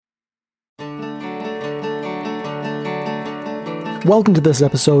Welcome to this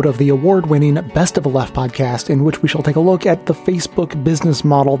episode of the award-winning Best of the Left podcast, in which we shall take a look at the Facebook business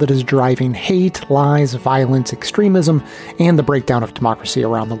model that is driving hate, lies, violence, extremism, and the breakdown of democracy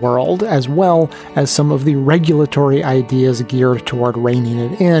around the world, as well as some of the regulatory ideas geared toward reining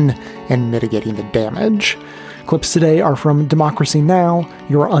it in and mitigating the damage. Clips today are from Democracy Now!,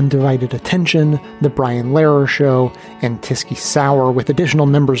 Your Undivided Attention, The Brian Lehrer Show, and Tisky Sour, with additional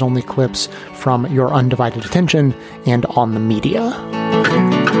members-only clips from Your Undivided Attention and On the Media.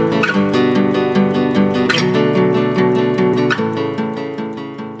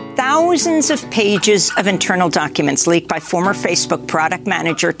 Thousands of pages of internal documents leaked by former Facebook product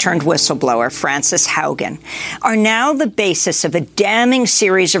manager turned whistleblower Frances Haugen are now the basis of a damning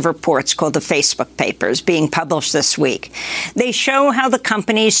series of reports called the Facebook Papers being published this week. They show how the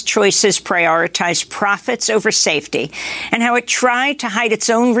company's choices prioritize profits over safety and how it tried to hide its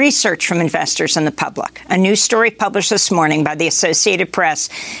own research from investors and the public. A new story published this morning by the Associated Press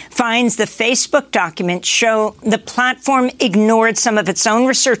finds the Facebook documents show the platform ignored some of its own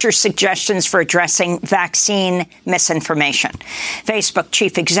researchers' suggestions for addressing vaccine misinformation. Facebook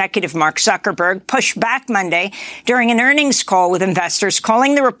chief executive Mark Zuckerberg pushed back Monday during an earnings call with investors,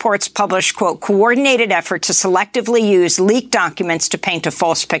 calling the reports published, quote, coordinated effort to selectively use leaked documents to paint a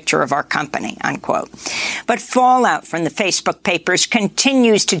false picture of our company, unquote. But fallout from the Facebook Papers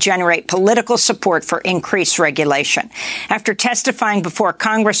continues to generate political support for increased regulation. After testifying before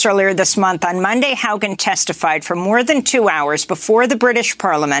Congress earlier this month, on Monday, Haugen testified for more than 2 hours before the British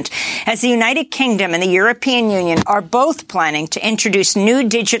Parliament as the United Kingdom and the European Union are both planning to introduce new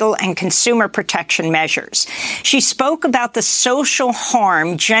digital and consumer protection measures. She spoke about the social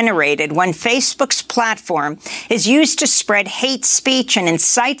harm generated when Facebook's platform is used to spread hate speech and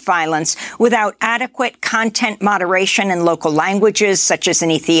incite violence without adequate content moderation in local languages, such as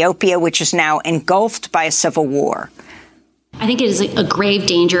in Ethiopia, which is now engulfed by a civil war. I think it is a grave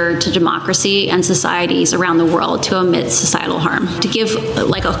danger to democracy and societies around the world to omit societal harm. To give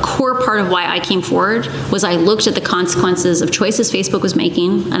a core part of why I came forward was I looked at the consequences of choices Facebook was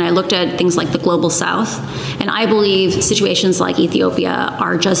making, and I looked at things like the global south. And I believe situations like Ethiopia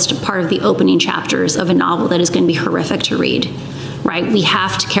are just part of the opening chapters of a novel that is going to be horrific to read. Right? We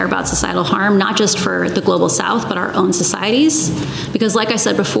have to care about societal harm, not just for the global south, but our own societies. Because like I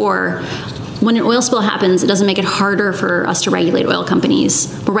said before, when an oil spill happens, it doesn't make it harder for us to regulate oil companies.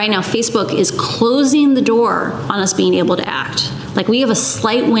 But right now, Facebook is closing the door on us being able to act. Like, we have a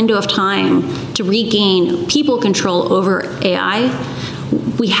slight window of time to regain people control over AI.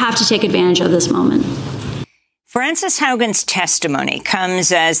 We have to take advantage of this moment. Frances Haugen's testimony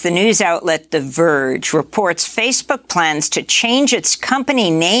comes as the news outlet The Verge reports Facebook plans to change its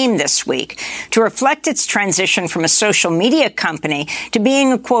company name this week to reflect its transition from a social media company to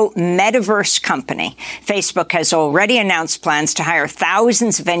being a, quote, metaverse company. Facebook has already announced plans to hire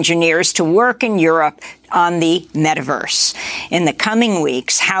thousands of engineers to work in Europe on the metaverse. In the coming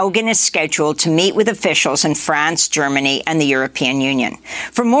weeks, Haugen is scheduled to meet with officials in France, Germany, and the European Union.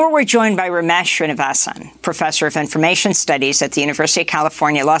 For more, we're joined by Ramesh Srinivasan, professor of information studies at the University of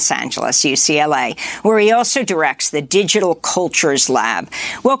California, Los Angeles, UCLA, where he also directs the Digital Cultures Lab.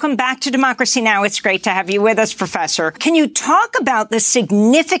 Welcome back to Democracy Now! It's great to have you with us, Professor. Can you talk about the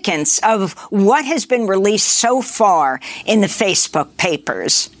significance of what has been released so far in the Facebook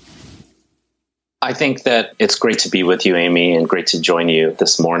Papers? I think that it's great to be with you, Amy, and great to join you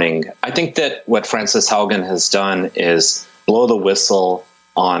this morning. I think that what Frances Haugen has done is blow the whistle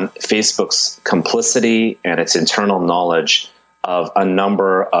on Facebook's complicity and its internal knowledge of a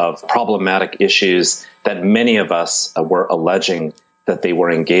number of problematic issues that many of us were alleging that they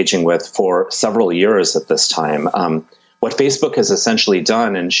were engaging with for several years at this time. What Facebook has essentially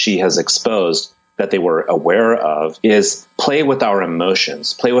done, and she has exposed, that they were aware of, is play with our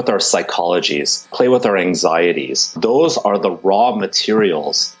emotions, play with our psychologies, play with our anxieties. Those are the raw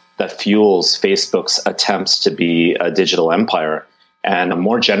materials that fuels Facebook's attempts to be a digital empire. And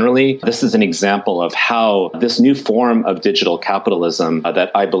more generally, this is an example of how this new form of digital capitalism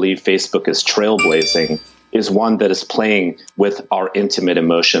that I believe Facebook is trailblazing is one that is playing with our intimate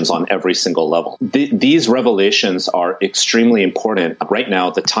emotions on every single level. These revelations are extremely important. Right now,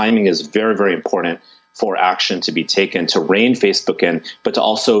 the timing is very, very important for action to be taken to rein Facebook in, but to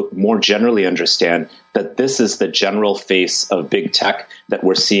also more generally understand that this is the general face of big tech that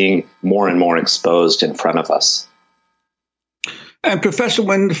we're seeing more and more exposed in front of us. And Professor,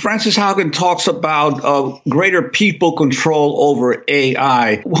 when Frances Haugen talks about greater people control over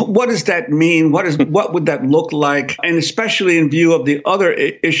AI, what does that mean? What would that look like? And especially in view of the other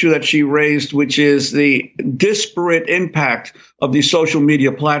issue that she raised, which is the disparate impact of these social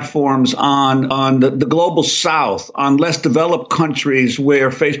media platforms on the global South, on less developed countries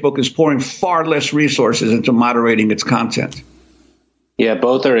where Facebook is pouring far less resources into moderating its content. Yeah,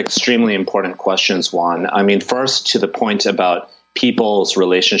 both are extremely important questions, Juan. I mean, first, to the point about people's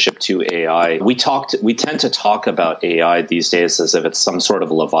relationship to AI. We tend to talk about AI these days as if it's some sort of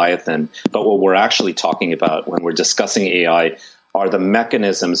leviathan, but what we're actually talking about when we're discussing AI are the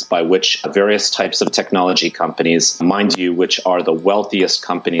mechanisms by which various types of technology companies, mind you, which are the wealthiest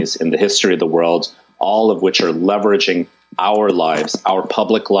companies in the history of the world, all of which are leveraging our lives, our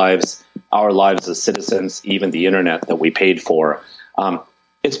public lives, our lives as citizens, even the internet that we paid for.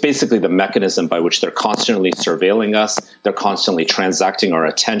 It's basically the mechanism by which they're constantly surveilling us, they're constantly transacting our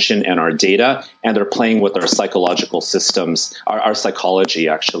attention and our data, and they're playing with our psychological systems, our psychology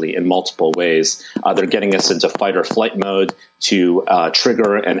actually, in multiple ways. They're getting us into fight or flight mode to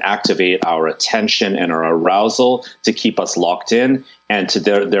trigger and activate our attention and our arousal to keep us locked in and to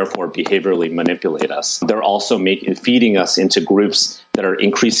therefore behaviorally manipulate us. They're also feeding us into groups that are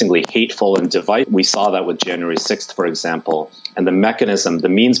increasingly hateful and divisive. We saw that with January 6th, for example. And the mechanism, the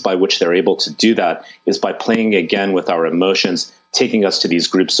means by which they're able to do that is by playing again with our emotions, taking us to these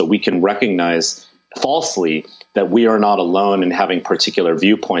groups so we can recognize falsely that we are not alone in having particular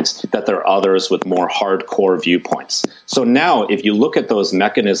viewpoints, that there are others with more hardcore viewpoints. So now, if you look at those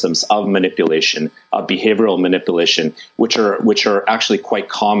mechanisms of manipulation, of behavioral manipulation, which are actually quite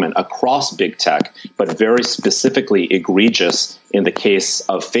common across big tech, but very specifically egregious in the case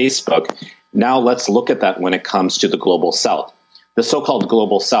of Facebook, now let's look at that when it comes to the global South. The so-called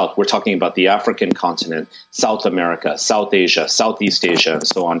global South, we're talking about the African continent, South America, South Asia, Southeast Asia, and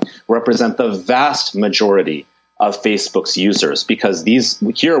so on, represent the vast majority of Facebook's users, because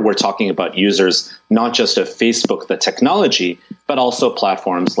here we're talking about users not just of Facebook, the technology, but also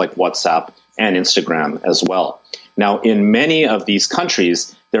platforms like WhatsApp and Instagram as well. Now, in many of these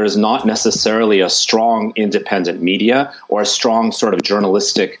countries, there is not necessarily a strong independent media or a strong sort of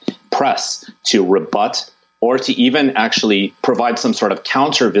journalistic press to rebut or to even actually provide some sort of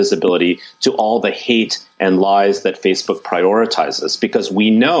counter visibility to all the hate and lies that Facebook prioritizes. Because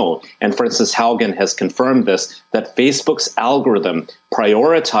we know, and Frances Haugen has confirmed this, that Facebook's algorithm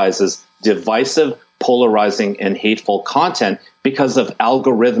prioritizes divisive, polarizing, and hateful content because of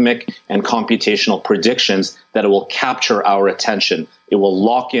algorithmic and computational predictions that it will capture our attention. It will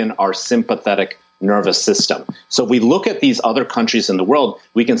lock in our sympathetic nervous system. So we look at these other countries in the world,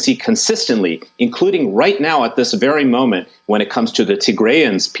 we can see consistently, including right now at this very moment, when it comes to the Tigray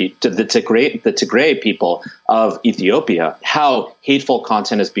people of Ethiopia, how hateful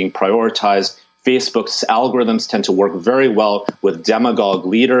content is being prioritized. Facebook's algorithms tend to work very well with demagogue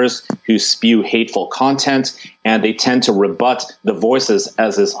leaders who spew hateful content, and they tend to rebut the voices,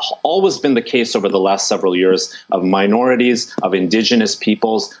 as has always been the case over the last several years, of minorities, of indigenous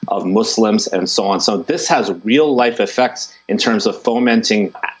peoples, of Muslims, and so on. So this has real life effects in terms of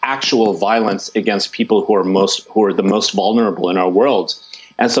fomenting actual violence against people who are the most vulnerable in our world.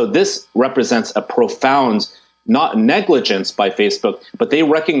 And so this represents a profound not negligence by Facebook, but they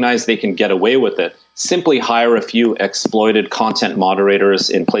recognize they can get away with it. Simply hire a few exploited content moderators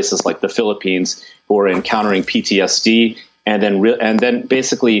in places like the Philippines who are encountering PTSD, and then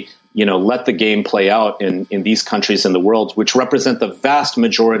basically, let the game play out in these countries in the world, which represent the vast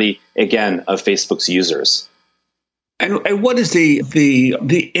majority, again, of Facebook's users. And what is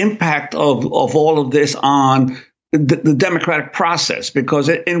the impact of all of this on the democratic process? Because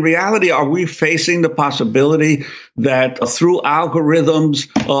in reality, are we facing the possibility that through algorithms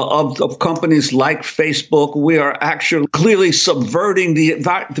of companies like Facebook, we are actually clearly subverting the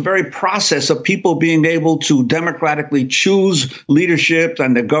very process of people being able to democratically choose leadership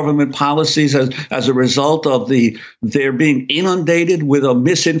and their government policies as a result of they're being inundated with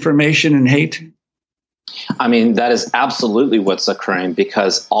misinformation and hate? I mean, that is absolutely what's occurring,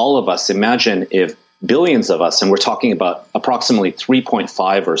 because all of us, imagine if billions of us, and we're talking about approximately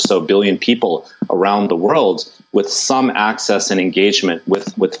 3.5 or so billion people around the world with some access and engagement with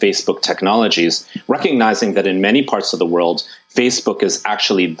Facebook technologies, recognizing that in many parts of the world, Facebook is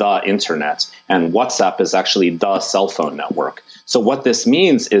actually the internet and WhatsApp is actually the cell phone network. So what this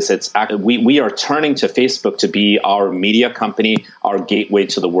means is we are turning to Facebook to be our media company, our gateway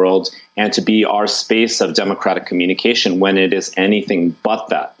to the world, and to be our space of democratic communication when it is anything but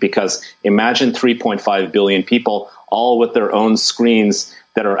that. Because imagine 3.5 billion people all with their own screens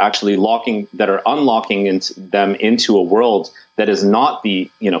that are actually unlocking them into a world that is not the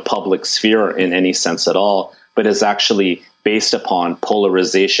public sphere in any sense at all, but is actually based upon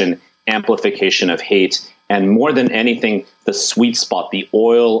polarization, amplification of hate, and more than anything, the sweet spot, the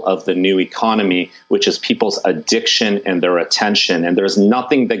oil of the new economy, which is people's addiction and their attention. And there's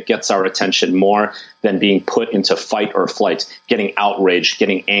nothing that gets our attention more than being put into fight or flight, getting outraged,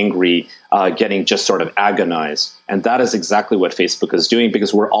 getting angry, getting just sort of agonized. And that is exactly what Facebook is doing,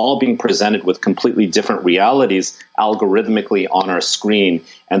 because we're all being presented with completely different realities algorithmically on our screen.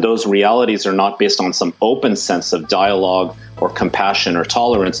 And those realities are not based on some open sense of dialogue or compassion or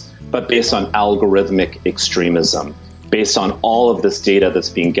tolerance, but based on algorithmic extremism, based on all of this data that's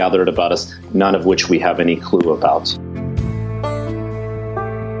being gathered about us, none of which we have any clue about.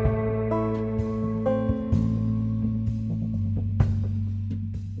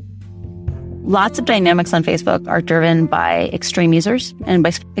 Lots of dynamics on Facebook are driven by extreme users. And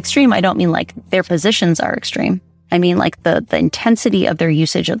by extreme, I don't mean like their positions are extreme. I mean like the intensity of their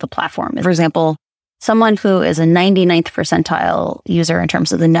usage of the platform. For example, someone who is a 99th percentile user in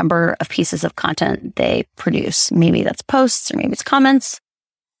terms of the number of pieces of content they produce, maybe that's posts or maybe it's comments,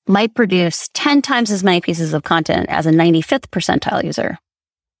 might produce 10 times as many pieces of content as a 95th percentile user.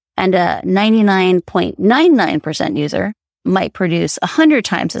 And a 99.99% user might produce 100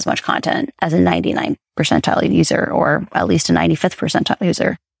 times as much content as a 99th percentile user, or at least a 95th percentile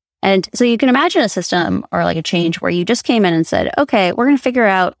user. And so you can imagine a system or like a change where you just came in and said, okay, we're going to figure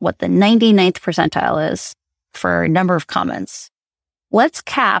out what the 99th percentile is for number of comments. Let's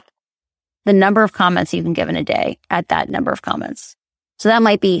cap the number of comments you can give in a day at that number of comments. So that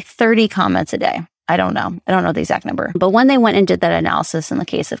might be 30 comments a day. I don't know the exact number. But when they went and did that analysis in the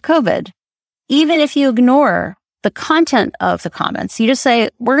case of COVID, even if you ignore the content of the comments, you just say,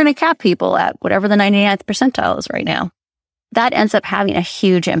 we're going to cap people at whatever the 99th percentile is right now. That ends up having a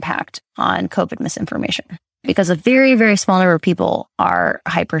huge impact on COVID misinformation, because a very, very small number of people are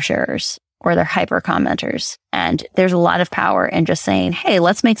hyper sharers or they're hyper commenters. And there's a lot of power in just saying, hey,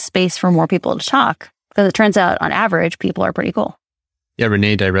 let's make space for more people to talk, because it turns out on average, people are pretty cool. Yeah,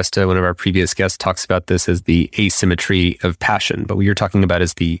 Renee DiResta, one of our previous guests, talks about this as the asymmetry of passion. But what you're talking about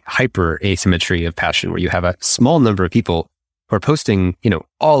is the hyper asymmetry of passion, where you have a small number of people who are posting,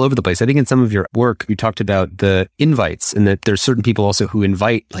 all over the place. I think in some of your work, you talked about the invites, and that there's certain people also who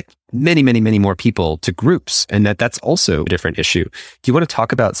invite like many, many, many more people to groups, and that's also a different issue. Do you want to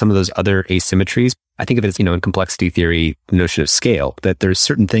talk about some of those other asymmetries? I think of it as, in complexity theory, the notion of scale, that there's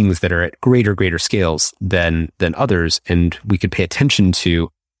certain things that are at greater scales than others, and we could pay attention to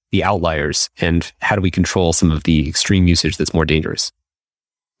the outliers, and how do we control some of the extreme usage that's more dangerous?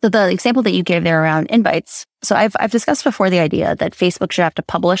 So the example that you gave there around invites. So I've discussed before the idea that Facebook should have to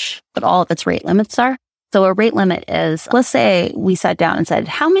publish what all of its rate limits are. So a rate limit is, let's say we sat down and said,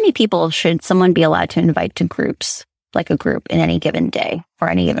 how many people should someone be allowed to invite to groups, like a group in any given day or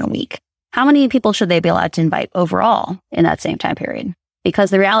any given week? How many people should they be allowed to invite overall in that same time period? Because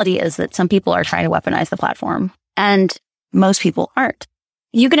the reality is that some people are trying to weaponize the platform and most people aren't.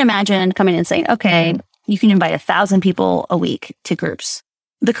 You can imagine coming in and saying, okay, you can invite 1,000 people a week to groups.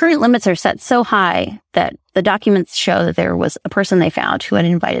 The current limits are set so high that the documents show that there was a person they found who had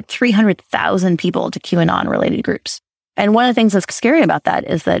invited 300,000 people to QAnon-related groups. And one of the things that's scary about that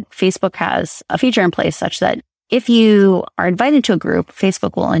is that Facebook has a feature in place such that if you are invited to a group,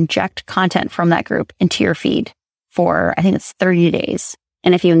 Facebook will inject content from that group into your feed for, I think it's 30 days.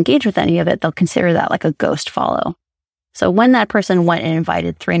 And if you engage with any of it, they'll consider that like a ghost follow. So when that person went and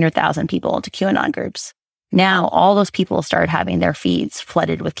invited 300,000 people to QAnon groups, now all those people started having their feeds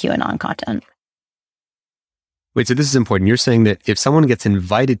flooded with QAnon content. Wait, so this is important. You're saying that if someone gets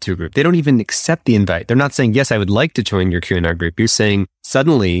invited to a group, they don't even accept the invite. They're not saying, yes, I would like to join your QAnon group. You're saying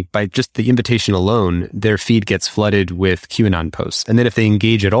suddenly, by just the invitation alone, their feed gets flooded with QAnon posts. And then if they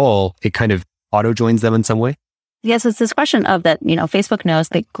engage at all, it kind of auto-joins them in some way? Yes, it's this question of that, Facebook knows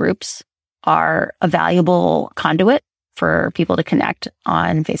that groups are a valuable conduit for people to connect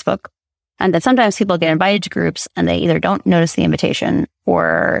on Facebook. And that sometimes people get invited to groups and they either don't notice the invitation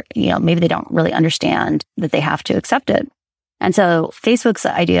or, maybe they don't really understand that they have to accept it. And so Facebook's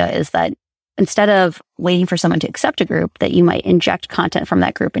idea is that instead of waiting for someone to accept a group, that you might inject content from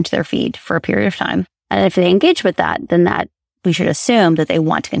that group into their feed for a period of time. And if they engage with that, then that we should assume that they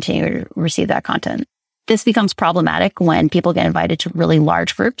want to continue to receive that content. This becomes problematic when people get invited to really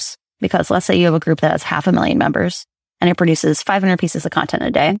large groups, because let's say you have a group that has 500,000 members and it produces 500 pieces of content a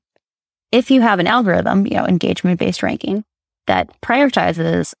day. If you have an algorithm, engagement-based ranking, that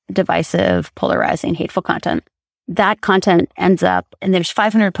prioritizes divisive, polarizing, hateful content, that content ends up, and there's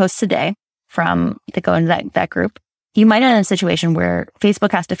 500 posts a day that go into that group. you might end in a situation where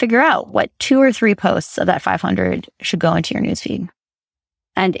Facebook has to figure out what 2 or 3 posts of that 500 should go into your newsfeed.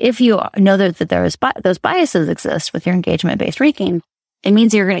 And if you know that those biases exist with your engagement-based ranking, it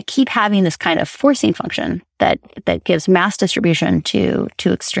means you're going to keep having this kind of forcing function that gives mass distribution to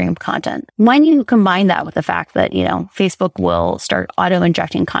extreme content. When you combine that with the fact that, Facebook will start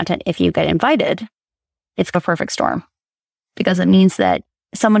auto-injecting content if you get invited, it's a perfect storm. Because it means that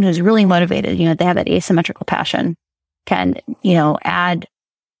someone who's really motivated, they have that asymmetrical passion, can, add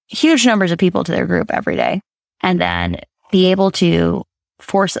huge numbers of people to their group every day and then be able to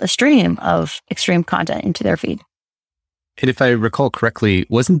force a stream of extreme content into their feed. And if I recall correctly,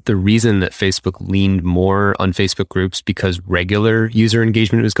 wasn't the reason that Facebook leaned more on Facebook groups because regular user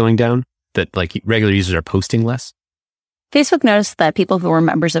engagement was going down? That regular users are posting less? Facebook noticed that people who were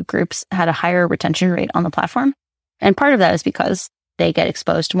members of groups had a higher retention rate on the platform. And part of that is because they get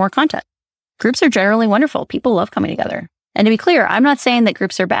exposed to more content. Groups are generally wonderful. People love coming together. And to be clear, I'm not saying that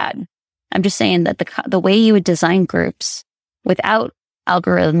groups are bad. I'm just saying that the way you would design groups without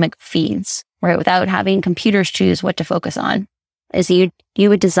algorithmic feeds, right, without having computers choose what to focus on, is you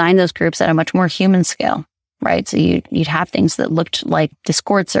would design those groups at a much more human scale, right? So you'd have things that looked like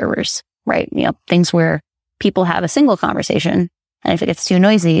Discord servers, right? Things where people have a single conversation, and if it gets too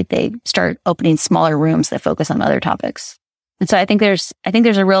noisy, they start opening smaller rooms that focus on other topics. And so I think there's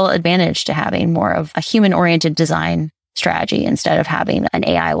a real advantage to having more of a human-oriented design strategy instead of having an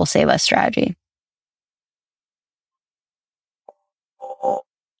AI will save us strategy.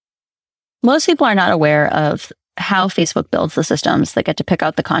 Most people are not aware of how Facebook builds the systems that get to pick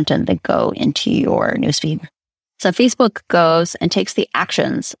out the content that go into your newsfeed. So Facebook goes and takes the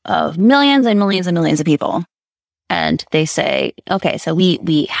actions of millions and millions and millions of people. And they say, okay, so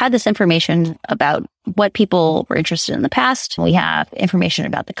we had this information about what people were interested in the past. We have information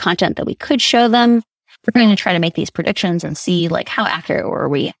about the content that we could show them. We're going to try to make these predictions and see how accurate were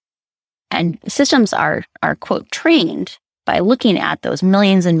we. And systems are quote, trained by looking at those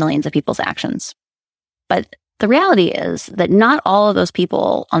millions and millions of people's actions. But the reality is that not all of those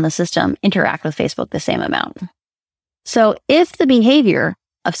people on the system interact with Facebook the same amount. So if the behavior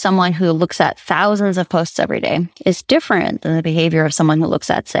of someone who looks at thousands of posts every day is different than the behavior of someone who looks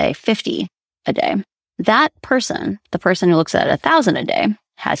at, say, 50 a day, that person, the person who looks at 1,000 a day,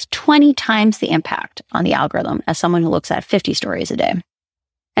 has 20 times the impact on the algorithm as someone who looks at 50 stories a day.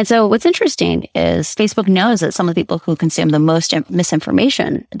 And so what's interesting is Facebook knows that some of the people who consume the most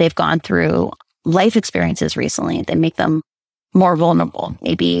misinformation, they've gone through life experiences recently that make them more vulnerable.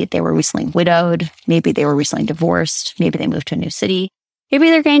 Maybe they were recently widowed. Maybe they were recently divorced. Maybe they moved to a new city. Maybe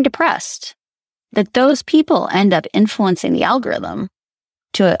they're getting depressed. That those people end up influencing the algorithm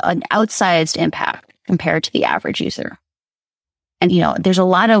to an outsized impact compared to the average user. And, there's a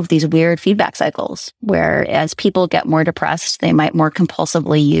lot of these weird feedback cycles where as people get more depressed, they might more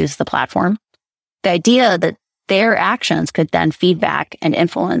compulsively use the platform. The idea that their actions could then feedback and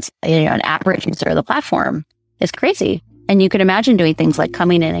influence an average user of the platform is crazy. And you could imagine doing things like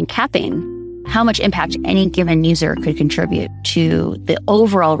coming in and capping how much impact any given user could contribute to the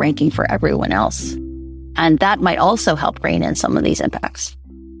overall ranking for everyone else. And that might also help rein in some of these impacts.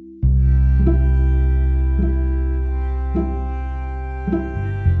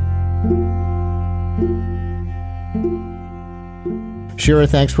 Shira,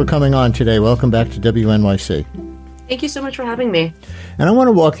 thanks for coming on today. Welcome back to WNYC. Thank you so much for having me. And I want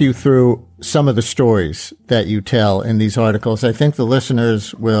to walk you through some of the stories that you tell in these articles. I think the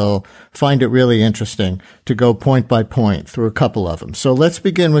listeners will find it really interesting to go point by point through a couple of them. So let's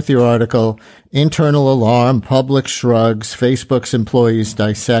begin with your article, Internal Alarm, Public Shrugs, Facebook's Employees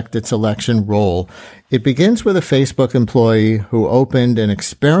Dissect Its Election Role. It begins with a Facebook employee who opened an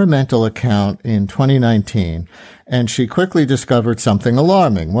experimental account in 2019, and she quickly discovered something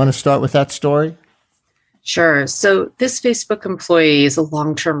alarming. Want to start with that story? Sure. So this Facebook employee is a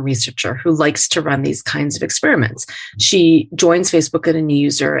long-term researcher who likes to run these kinds of experiments. She joins Facebook as a new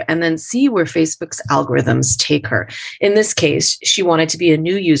user and then see where Facebook's algorithms take her. In this case, she wanted to be a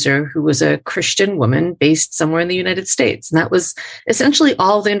new user who was a Christian woman based somewhere in the United States. And that was essentially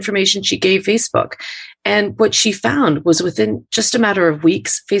all the information she gave Facebook. And what she found was within just a matter of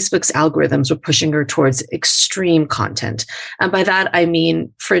weeks, Facebook's algorithms were pushing her towards extreme content. And by that, I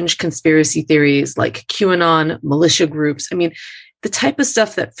mean fringe conspiracy theories like QAnon, militia groups. I mean, the type of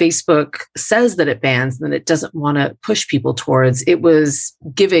stuff that Facebook says that it bans and that it doesn't want to push people towards, it was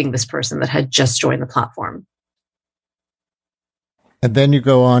giving this person that had just joined the platform. And then you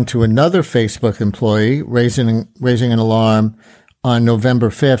go on to another Facebook employee raising an alarm on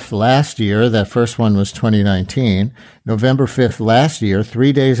November 5th last year. That first one was 2019. November 5th last year,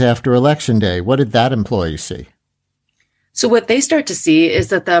 3 days after Election Day. What did that employee see? So what they start to see is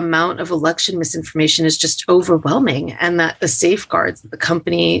that the amount of election misinformation is just overwhelming, and that the safeguards that the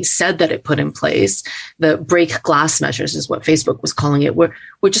company said that it put in place, the break glass measures is what Facebook was calling it, were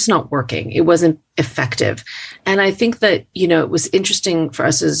just not working. It wasn't effective. And I think that, it was interesting for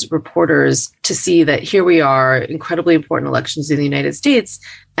us as reporters to see that here we are, incredibly important elections in the United States,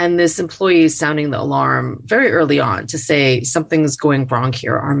 and this employee is sounding the alarm very early on to say something's going wrong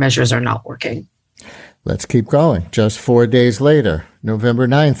here. Our measures are not working. Let's keep going. Just 4 days later, November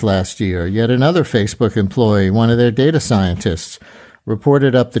 9th last year, yet another Facebook employee, one of their data scientists,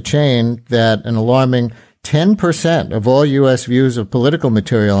 reported up the chain that an alarming 10% of all U.S. views of political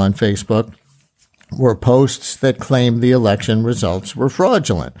material on Facebook were posts that claimed the election results were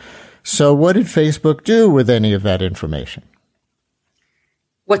fraudulent. So what did Facebook do with any of that information?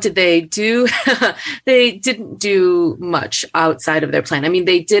 What did they do? They didn't do much outside of their plan. I mean,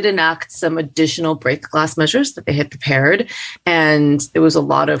 they did enact some additional break glass measures that they had prepared. And there was a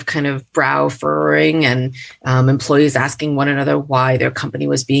lot of kind of brow furrowing and employees asking one another why their company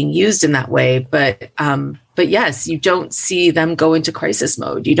was being used in that way. But yes, you don't see them go into crisis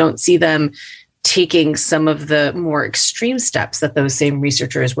mode. You don't see them taking some of the more extreme steps that those same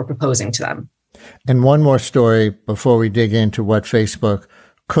researchers were proposing to them. And one more story before we dig into what Facebook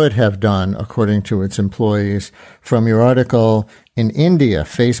could have done, according to its employees. From your article, in India,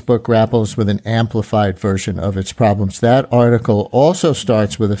 Facebook grapples with an amplified version of its problems. That article also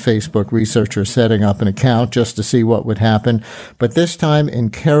starts with a Facebook researcher setting up an account just to see what would happen, but this time in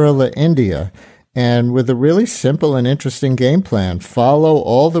Kerala, India, and with a really simple and interesting game plan. Follow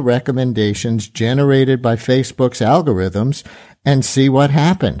all the recommendations generated by Facebook's algorithms and see what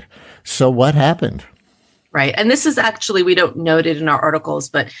happened. So what happened? Right. And this is actually, we don't note it in our articles,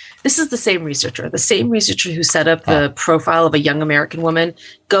 but this is the same researcher who set up the profile of a young American woman,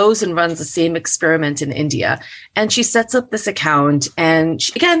 goes and runs the same experiment in India. And she sets up this account and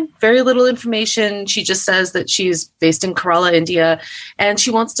again, very little information. She just says that she's based in Kerala, India, and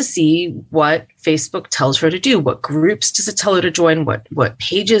she wants to see what Facebook tells her to do. What groups does it tell her to join? What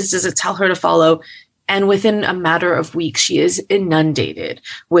pages does it tell her to follow? And within a matter of weeks, she is inundated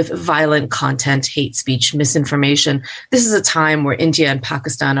with violent content, hate speech, misinformation. This is a time where India and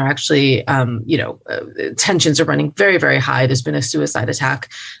Pakistan are actually, tensions are running very, very high. There's been a suicide attack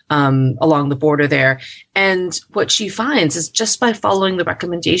along the border there. And what she finds is just by following the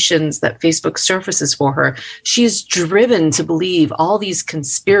recommendations that Facebook surfaces for her, she is driven to believe all these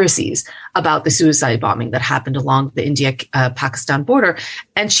conspiracies about the suicide bombing that happened along the India-Pakistan border.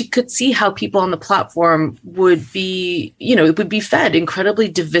 And she could see how people on the platform would be fed incredibly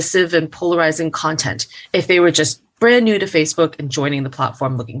divisive and polarizing content if they were just brand new to Facebook and joining the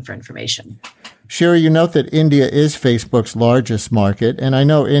platform looking for information. Shira, you note that India is Facebook's largest market, and I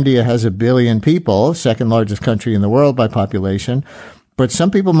know India has 1 billion people, second largest country in the world by population, but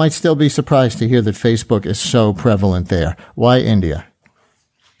some people might still be surprised to hear that Facebook is so prevalent there. Why India?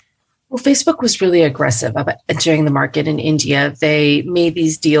 Well, Facebook was really aggressive about entering the market in India. They made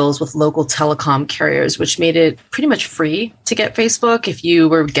these deals with local telecom carriers, which made it pretty much free to get Facebook. If you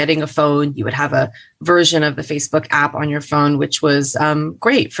were getting a phone, you would have a version of the Facebook app on your phone, which was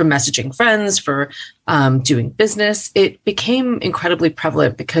great for messaging friends, for doing business. It became incredibly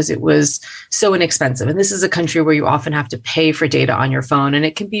prevalent because it was so inexpensive. And this is a country where you often have to pay for data on your phone, and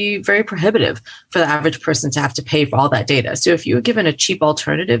it can be very prohibitive for the average person to have to pay for all that data. So if you were given a cheap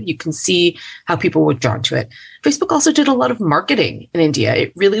alternative, you can see how people were drawn to it. Facebook also did a lot of marketing in India.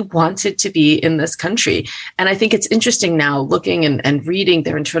 It really wanted to be in this country. And I think it's interesting now looking and reading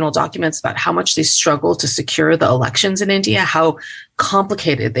their internal documents about how much they struggle to secure the elections in India, how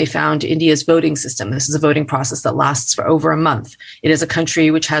complicated they found India's voting system. This is a voting process that lasts for over a month. It is a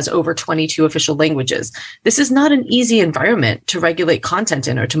country which has over 22 official languages. This is not an easy environment to regulate content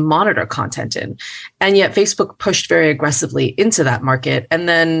in or to monitor content in. And yet Facebook pushed very aggressively into that market and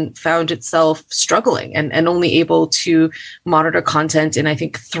then found itself struggling and only able to monitor content in, I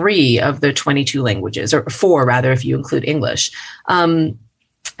think, 3 of the 22 languages, or 4 rather, if you include English.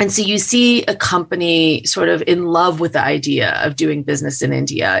 And so you see a company sort of in love with the idea of doing business in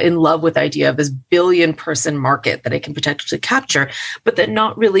India, in love with the idea of this 1 billion person market that it can potentially capture, but they're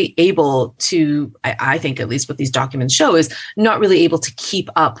not really able to, I think at least what these documents show, is not really able to keep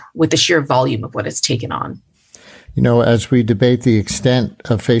up with the sheer volume of what it's taken on. You know, as we debate the extent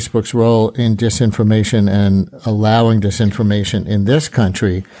of Facebook's role in disinformation and allowing disinformation in this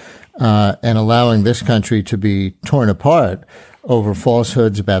country, and allowing this country to be torn apart over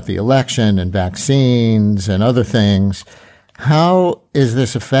falsehoods about the election and vaccines and other things, how is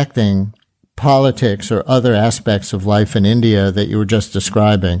this affecting politics or other aspects of life in India that you were just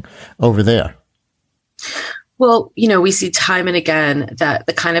describing over there? Well, we see time and again that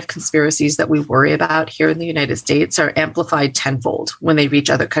the kind of conspiracies that we worry about here in the United States are amplified tenfold when they reach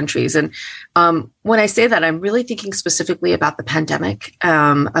other countries. And when I say that, I'm really thinking specifically about the pandemic,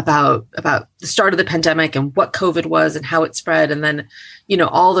 about the start of the pandemic and what COVID was and how it spread. And then,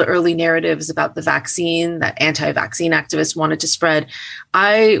 all the early narratives about the vaccine that anti-vaccine activists wanted to spread.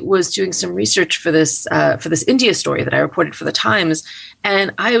 I was doing some research for this India story that I reported for the Times,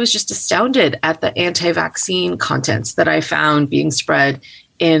 and I was just astounded at the anti-vaccine content that I found being spread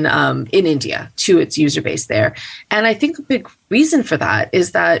in India to its user base there. And I think a big reason for that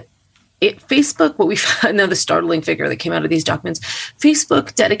is that Facebook, what we found, now the startling figure that came out of these documents,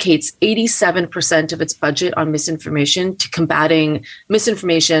 Facebook dedicates 87% of its budget on misinformation to combating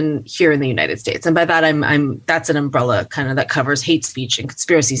misinformation here in the United States. And by that, that's an umbrella kind of that covers hate speech and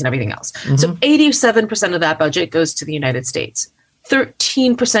conspiracies and everything else. Mm-hmm. So 87% of that budget goes to the United States.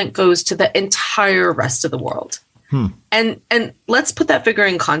 13% goes to the entire rest of the world. And let's put that figure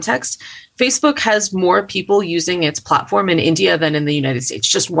in context. Facebook has more people using its platform in India than in the United States,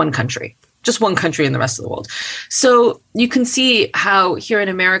 just one country in the rest of the world. So you can see how here in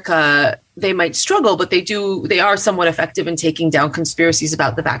America, they might struggle, but they are somewhat effective in taking down conspiracies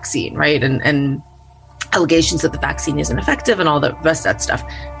about the vaccine, right? And allegations that the vaccine isn't effective and all the rest of that stuff.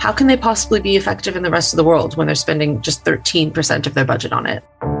 How can they possibly be effective in the rest of the world when they're spending just 13% of their budget on it?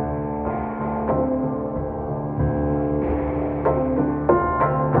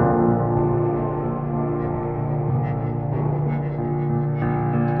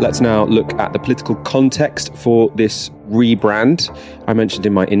 Let's now look at the political context for this rebrand. I mentioned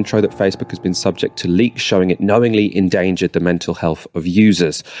in my intro that Facebook has been subject to leaks showing it knowingly endangered the mental health of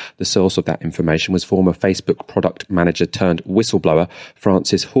users. The source of that information was former Facebook product manager turned whistleblower,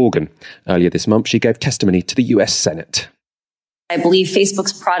 Frances Haugen. Earlier this month, she gave testimony to the US Senate. I believe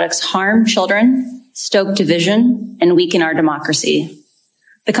Facebook's products harm children, stoke division, and weaken our democracy.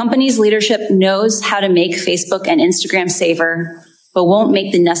 The company's leadership knows how to make Facebook and Instagram safer, but won't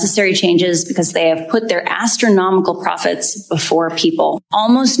make the necessary changes because they have put their astronomical profits before people.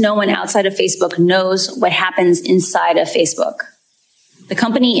 Almost no one outside of Facebook knows what happens inside of Facebook. The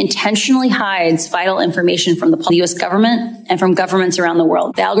company intentionally hides vital information from the US government and from governments around the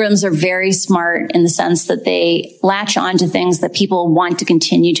world. The algorithms are very smart in the sense that they latch on to things that people want to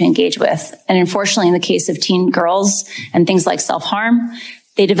continue to engage with. And unfortunately, in the case of teen girls and things like self-harm,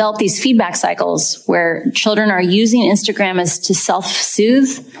 they develop these feedback cycles where children are using Instagram as to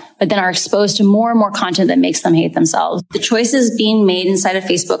self-soothe, but then are exposed to more and more content that makes them hate themselves. The choices being made inside of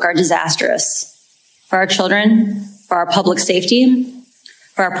Facebook are disastrous for our children, for our public safety,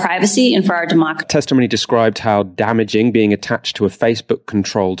 for our privacy, and for our democracy. Testimony described how damaging being attached to a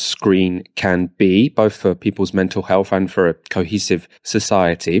Facebook-controlled screen can be, both for people's mental health and for a cohesive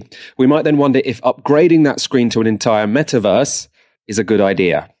society. We might then wonder if upgrading that screen to an entire metaverse is a good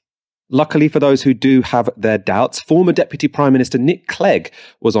idea. Luckily for those who do have their doubts, former Deputy Prime Minister Nick Clegg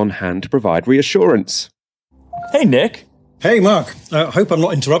was on hand to provide reassurance. Hey, Nick. Hey, Mark. I hope I'm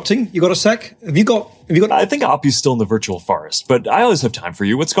not interrupting. You got a sec? Have you got? I think Oppie's still in the virtual forest, but I always have time for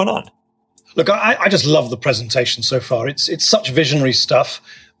you. What's going on? Look, I just love the presentation so far. It's such visionary stuff.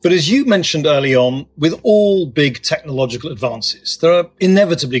 But as you mentioned early on, with all big technological advances, there are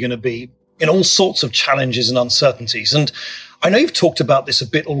inevitably going to be all sorts of challenges and uncertainties. And I know you've talked about this a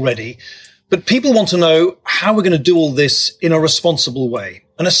bit already, but people want to know how we're going to do all this in a responsible way,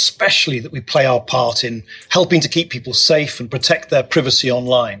 and especially that we play our part in helping to keep people safe and protect their privacy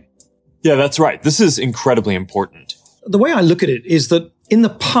online. Yeah, that's right. This is incredibly important. The way I look at it is that in the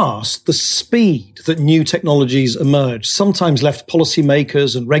past, the speed that new technologies emerged sometimes left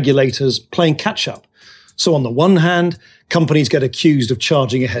policymakers and regulators playing catch up. So on the one hand, companies get accused of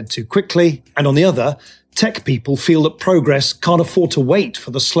charging ahead too quickly, and on the other, tech people feel that progress can't afford to wait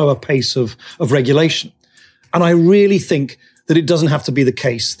for the slower pace of regulation. And I really think that it doesn't have to be the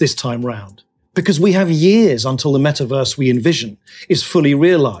case this time round, because we have years until the metaverse we envision is fully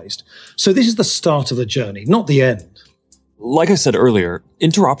realized. So this is the start of the journey, not the end. Like I said earlier,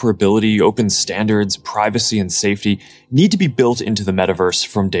 interoperability, open standards, privacy, and safety need to be built into the metaverse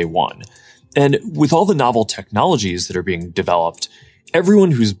from day one. And with all the novel technologies that are being developed,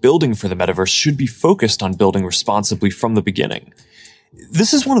 everyone who's building for the metaverse should be focused on building responsibly from the beginning.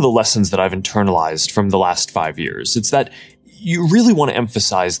 This is one of the lessons that I've internalized from the last 5 years. It's that you really want to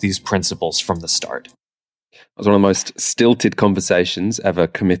emphasize these principles from the start. It was one of the most stilted conversations ever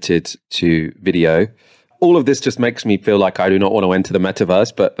committed to video. All of this just makes me feel like I do not want to enter the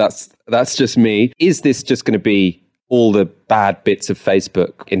metaverse, but that's just me. Is this just going to be all the bad bits of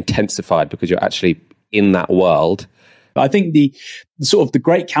Facebook intensified because you're actually in that world? I think the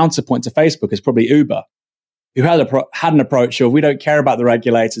great counterpoint to Facebook is probably Uber. who had an approach of, we don't care about the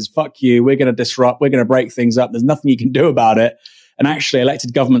regulators, fuck you, we're going to disrupt, we're going to break things up, there's nothing you can do about it. And actually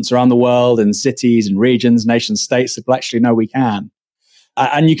elected governments around the world and cities and regions, nation states have actually, no, we can.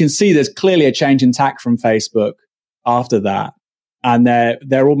 And you can see there's clearly a change in tack from Facebook after that. And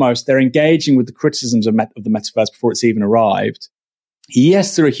they're engaging with the criticisms of the metaverse before it's even arrived.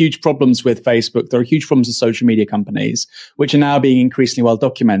 Yes, there are huge problems with Facebook. There are huge problems with social media companies, which are now being increasingly well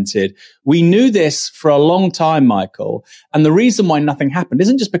documented. We knew this for a long time, Michael. And the reason why nothing happened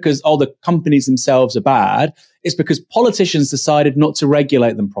isn't just because, the companies themselves are bad. It's because politicians decided not to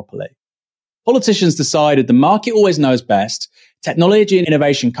regulate them properly. Politicians decided the market always knows best. Technology and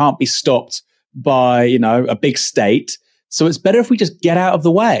innovation can't be stopped by, a big state. So it's better if we just get out of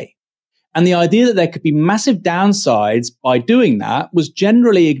the way. And the idea that there could be massive downsides by doing that was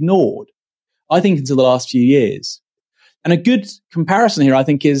generally ignored, I think, until the last few years. And a good comparison here, I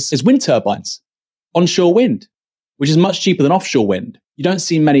think, is wind turbines, onshore wind, which is much cheaper than offshore wind. You don't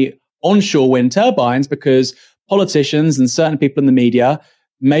see many onshore wind turbines because politicians and certain people in the media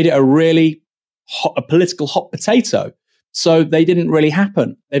made it a political hot potato. So they didn't really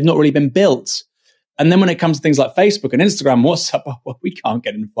happen. They've not really been built. And then when it comes to things like Facebook and Instagram, WhatsApp, we can't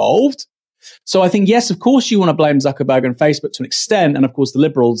get involved. So I think, yes, of course, you want to blame Zuckerberg and Facebook to an extent. And of course, the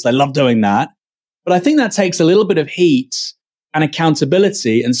liberals, they love doing that. But I think that takes a little bit of heat and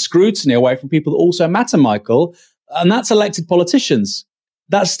accountability and scrutiny away from people that also matter, Michael. And that's elected politicians.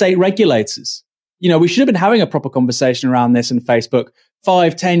 That's state regulators. We should have been having a proper conversation around this in Facebook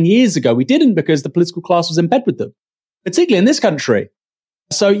 5-10 years ago. We didn't because the political class was in bed with them, particularly in this country.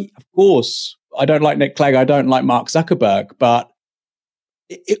 So, of course, I don't like Nick Clegg. I don't like Mark Zuckerberg, but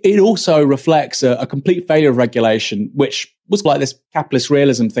it also reflects a complete failure of regulation, which was like this capitalist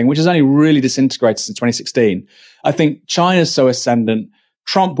realism thing, which has only really disintegrated since 2016. I think China's so ascendant.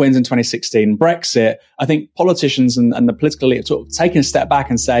 Trump wins in 2016, Brexit. I think politicians and the political elite have sort of taken a step back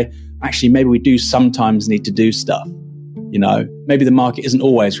and say, actually, maybe we do sometimes need to do stuff. Maybe the market isn't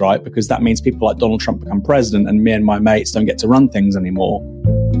always right because that means people like Donald Trump become president and me and my mates don't get to run things anymore.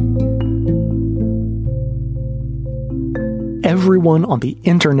 Everyone on the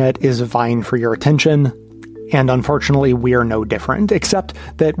internet is vying for your attention, and unfortunately, we are no different, except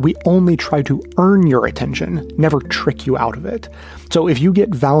that we only try to earn your attention, never trick you out of it. So if you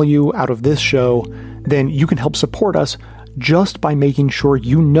get value out of this show, then you can help support us just by making sure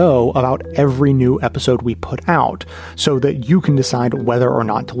you know about every new episode we put out, so that you can decide whether or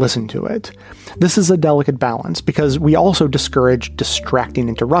not to listen to it. This is a delicate balance, because we also discourage distracting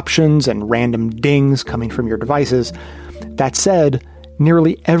interruptions and random dings coming from your devices. That said,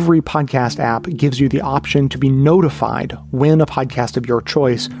 nearly every podcast app gives you the option to be notified when a podcast of your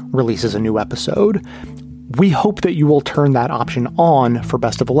choice releases a new episode. We hope that you will turn that option on for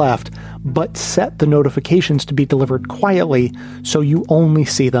Best of the Left, but set the notifications to be delivered quietly so you only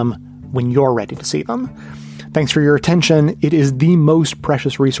see them when you're ready to see them. Thanks for your attention. It is the most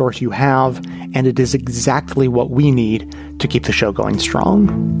precious resource you have, and it is exactly what we need to keep the show going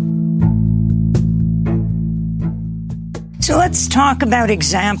strong. So let's talk about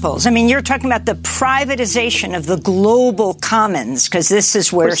examples. I mean, you're talking about the privatization of the global commons, because this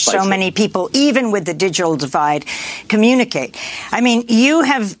is where so many people, even with the digital divide, communicate. I mean,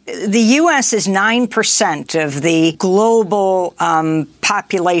 the U.S. is 9% of the global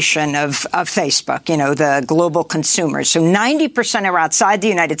population of Facebook, the global consumers. So 90% are outside the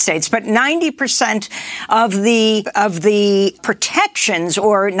United States, but 90% of the protections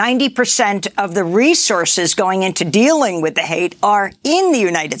or 90% of the resources going into dealing with the hate are in the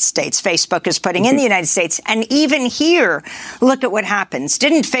United States. Facebook is putting in the United States. And even here, look at what happens.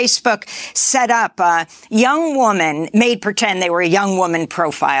 Didn't Facebook set up a young woman, made pretend they were a young woman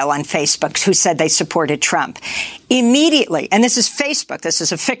profile on Facebook who said they supported Trump? Immediately, and this is Facebook, this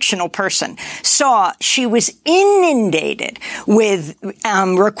is a fictional person, saw she was inundated with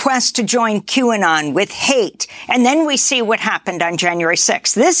requests to join QAnon, with hate. And then we see what happened on January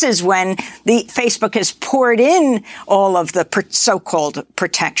 6th. This is when the Facebook has poured in all of the so-called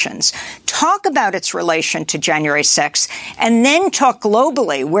protections. Talk about its relation to January 6th, and then talk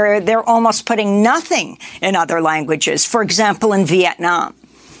globally, where they're almost putting nothing in other languages, for example, in Vietnam.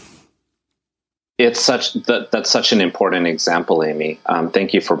 That's such an important example, Amy.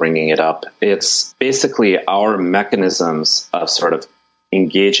 Thank you for bringing it up. It's basically our mechanisms of sort of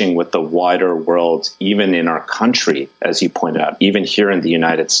engaging with the wider world, even in our country, as you pointed out, even here in the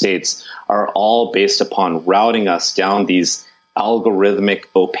United States, are all based upon routing us down these algorithmic,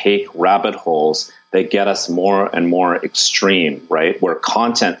 opaque rabbit holes that get us more and more extreme, right? Where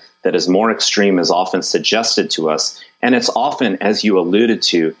content that is more extreme is often suggested to us. And it's often, as you alluded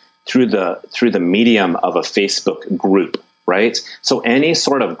to, through the medium of a Facebook group, right? So any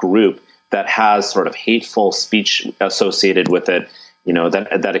sort of group that has sort of hateful speech associated with it,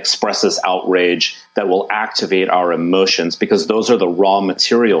 that expresses outrage, that will activate our emotions, because those are the raw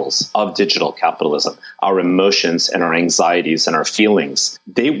materials of digital capitalism, our emotions and our anxieties and our feelings.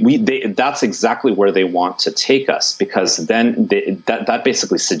 That's exactly where they want to take us, because then that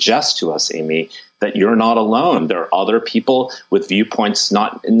basically suggests to us, Amy, that you're not alone. There are other people with viewpoints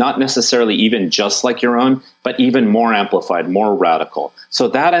not necessarily even just like your own, but even more amplified, more radical. So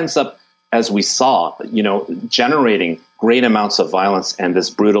that ends up, as we saw, generating great amounts of violence and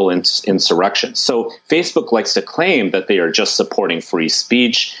this brutal insurrection. So Facebook likes to claim that they are just supporting free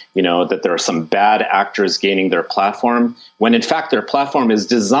speech, that there are some bad actors gaining their platform, when in fact their platform is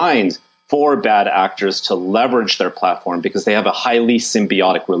designed for bad actors to leverage their platform, because they have a highly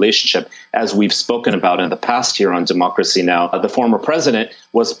symbiotic relationship, as we've spoken about in the past here on Democracy Now! The former president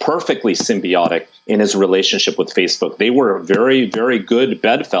was perfectly symbiotic in his relationship with Facebook. They were very, very good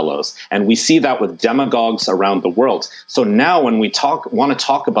bedfellows, and we see that with demagogues around the world. So now when we want to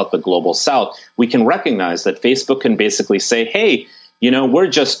talk about the global South, we can recognize that Facebook can basically say, hey, we're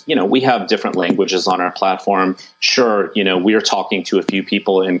just, we have different languages on our platform. Sure, we're talking to a few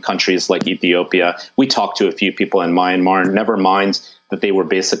people in countries like Ethiopia. We talk to a few people in Myanmar. Never mind that they were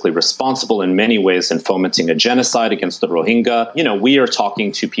basically responsible in many ways in fomenting a genocide against the Rohingya. We are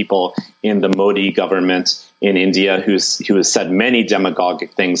talking to people in the Modi government in India who has said many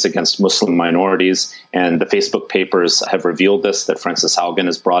demagogic things against Muslim minorities, and the Facebook papers have revealed this, that Frances Haugen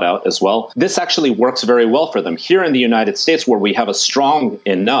has brought out as well. This actually works very well for them. Here in the United States, where we have a strong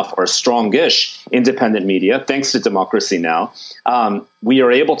enough or strongish independent media, thanks to Democracy Now!, we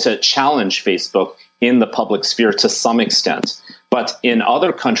are able to challenge Facebook in the public sphere to some extent. But in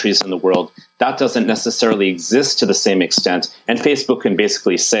other countries in the world, that doesn't necessarily exist to the same extent. And Facebook can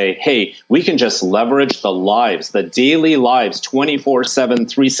basically say, hey, we can just leverage the daily lives, 24/7,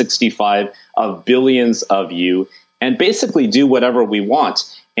 365 of billions of you, and basically do whatever we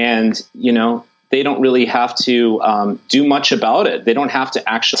want. And, they don't really have to do much about it. They don't have to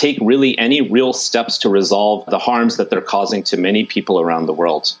actually take really any real steps to resolve the harms that they're causing to many people around the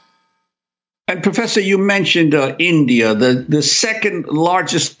world. And Professor, you mentioned India, the second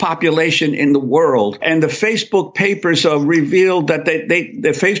largest population in the world, and the Facebook papers revealed that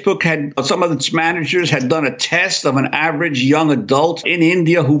the Facebook had, some of its managers had done a test of an average young adult in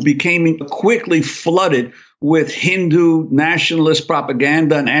India who became quickly flooded with Hindu nationalist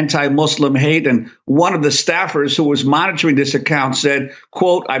propaganda and anti-Muslim hate. And one of the staffers who was monitoring this account said,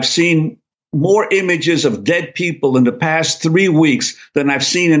 quote, "I've seen more images of dead people in the past 3 weeks than I've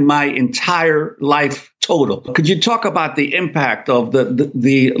seen in my entire life total." Could you talk about the impact of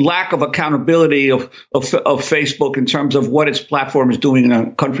the lack of accountability of Facebook in terms of what its platform is doing in a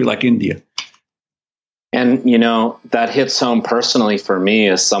country like India? And, that hits home personally for me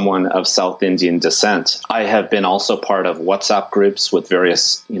as someone of South Indian descent. I have been also part of WhatsApp groups with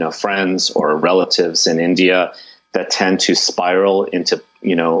various, friends or relatives in India that tend to spiral into,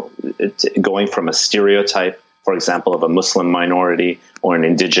 going from a stereotype, for example, of a Muslim minority or an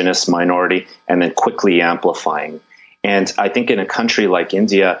indigenous minority, and then quickly amplifying. And I think in a country like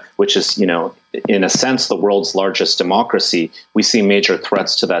India, which is, in a sense, the world's largest democracy, we see major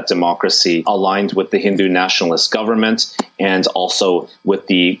threats to that democracy aligned with the Hindu nationalist government and also with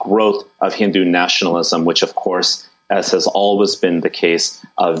the growth of Hindu nationalism, which, of course, as has always been the case,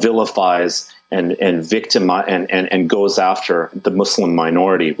 vilifies and goes after the Muslim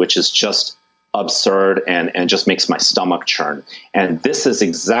minority, which is just absurd and just makes my stomach churn. And this is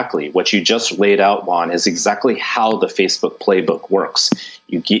exactly what you just laid out, Juan, is exactly how the Facebook playbook works.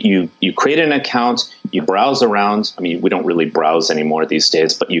 You create an account, you browse around. I mean, we don't really browse anymore these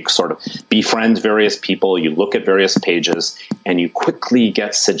days, but you sort of befriend various people, you look at various pages, and you quickly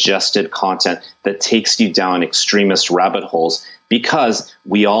get suggested content that takes you down extremist rabbit holes. Because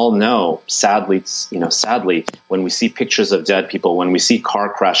we all know, sadly, when we see pictures of dead people, when we see car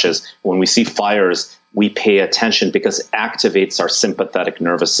crashes, when we see fires, we pay attention because it activates our sympathetic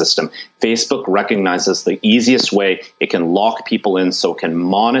nervous system. Facebook recognizes the easiest way it can lock people in so it can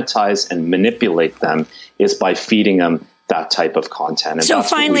monetize and manipulate them is by feeding them that type of content. And so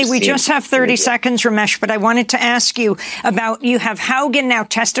finally, we just have 30 seconds, Ramesh, but I wanted to ask you about, you have Haugen now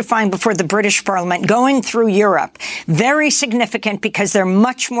testifying before the British Parliament, going through Europe. Very significant because they're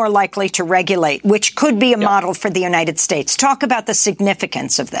much more likely to regulate, which could be a model for the United States. Talk about the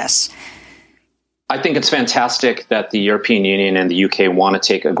significance of this. I think it's fantastic that the European Union and the UK want to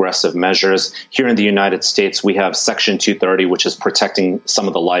take aggressive measures. Here in the United States, we have Section 230, which is protecting some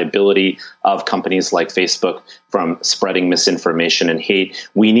of the liability of companies like Facebook from spreading misinformation and hate.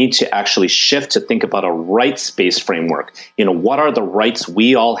 We need to actually shift to think about a rights-based framework. What are the rights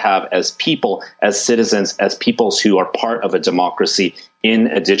we all have as people, as citizens, as peoples who are part of a democracy in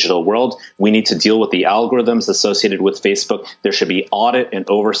a digital world? We need to deal with the algorithms associated with Facebook. There should be audit and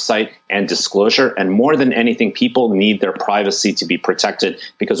oversight and disclosure. And more than anything, people need their privacy to be protected,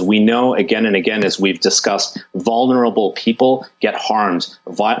 because we know again and again, as we've discussed, vulnerable people get harmed.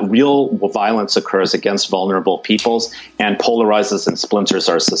 Real violence occurs against vulnerable peoples and polarizes and splinters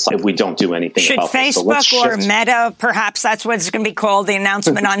our society if we don't do anything about this. Should Facebook or Meta, perhaps that's what it's going to be called, the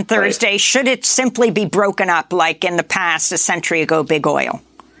announcement on Thursday, should it simply be broken up like in the past, a century ago, big oil?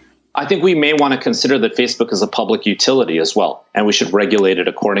 I think we may want to consider that Facebook is a public utility as well, and we should regulate it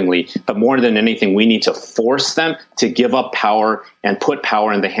accordingly. But more than anything, we need to force them to give up power and put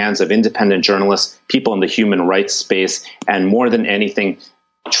power in the hands of independent journalists, people in the human rights space, and more than anything,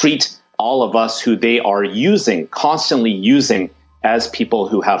 treat all of us who they are constantly using, as people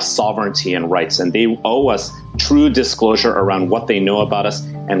who have sovereignty and rights. And they owe us true disclosure around what they know about us,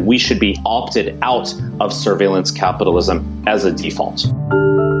 and we should be opted out of surveillance capitalism as a default.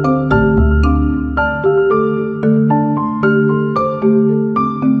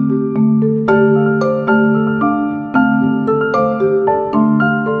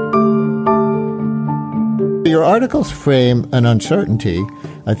 Your articles frame an uncertainty,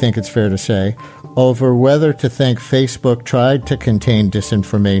 I think it's fair to say, over whether to think Facebook tried to contain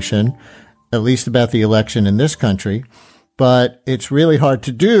disinformation, at least about the election in this country. But it's really hard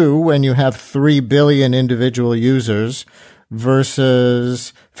to do when you have 3 billion individual users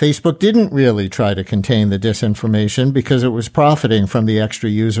versus Facebook didn't really try to contain the disinformation because it was profiting from the extra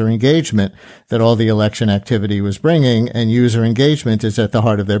user engagement that all the election activity was bringing, and user engagement is at the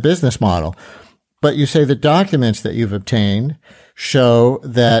heart of their business model. But you say the documents that you've obtained show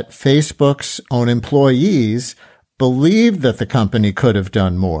that Facebook's own employees believed that the company could have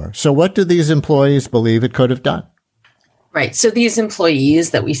done more. So what do these employees believe it could have done? Right. So these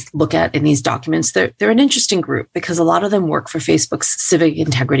employees that we look at in these documents, they're an interesting group because a lot of them work for Facebook's civic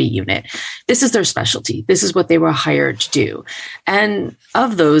integrity unit. This is their specialty. This is what they were hired to do. And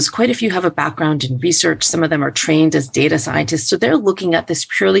of those, quite a few have a background in research. Some of them are trained as data scientists. So they're looking at this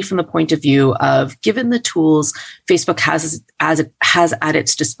purely from the point of view of, given the tools Facebook has at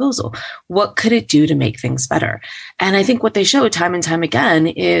its disposal, what could it do to make things better? And I think what they show time and time again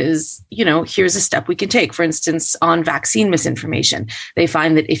is, here's a step we can take. For instance, on vaccine misinformation, they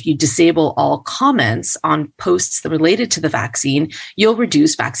find that if you disable all comments on posts that related to the vaccine, you'll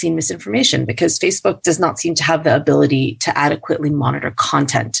reduce vaccine misinformation because Facebook does not seem to have the ability to adequately monitor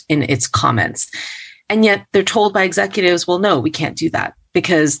content in its comments. And yet they're told by executives, well, no, we can't do that.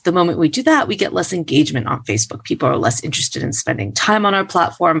 Because the moment we do that, we get less engagement on Facebook. People are less interested in spending time on our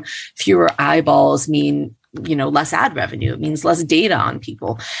platform. Fewer eyeballs mean, less ad revenue. It means less data on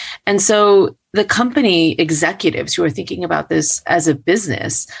people. And so the company executives who are thinking about this as a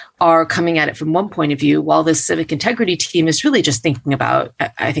business are coming at it from one point of view, while this civic integrity team is really just thinking about,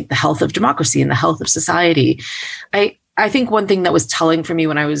 I think, the health of democracy and the health of society. I think one thing that was telling for me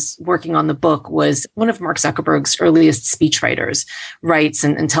when I was working on the book was one of Mark Zuckerberg's earliest speechwriters writes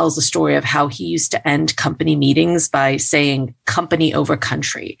and tells the story of how he used to end company meetings by saying company over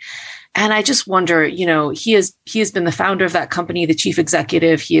country. And I just wonder, he has been the founder of that company, the chief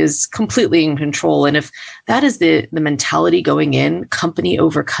executive. He is completely in control. And if that is the mentality going in, company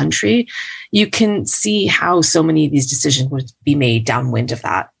over country, you can see how so many of these decisions would be made downwind of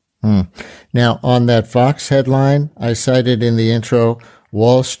that. Now, on that Vox headline I cited in the intro,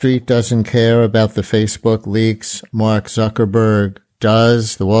 Wall Street doesn't care about the Facebook leaks. Mark Zuckerberg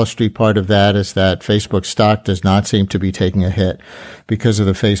does. The Wall Street part of that is that Facebook stock does not seem to be taking a hit because of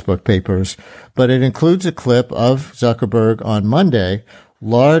the Facebook papers. But it includes a clip of Zuckerberg on Monday,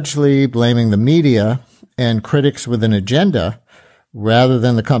 largely blaming the media and critics with an agenda rather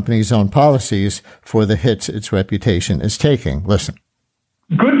than the company's own policies for the hits its reputation is taking. Listen.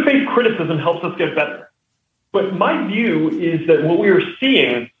 Good faith criticism helps us get better. But my view is that what we are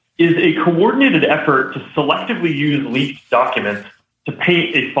seeing is a coordinated effort to selectively use leaked documents to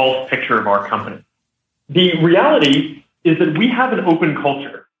paint a false picture of our company. The reality is that we have an open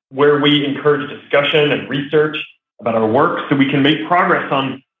culture where we encourage discussion and research about our work so we can make progress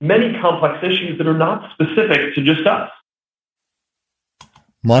on many complex issues that are not specific to just us.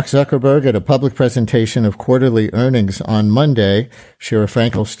 Mark Zuckerberg at a public presentation of quarterly earnings on Monday. Shira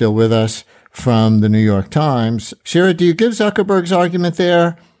Frankel still with us from the New York Times. Shira, do you give Zuckerberg's argument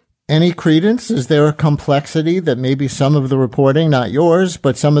there any credence? Is there a complexity that maybe some of the reporting, not yours,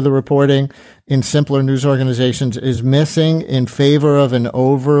 but some of the reporting in simpler news organizations is missing in favor of an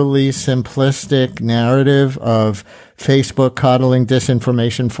overly simplistic narrative of Facebook coddling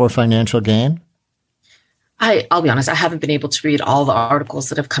disinformation for financial gain? I'll be honest, I haven't been able to read all the articles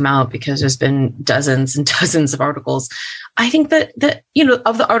that have come out because there's been dozens and dozens of articles. I think that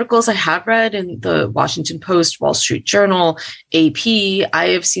of the articles I have read in the Washington Post, Wall Street Journal, AP, I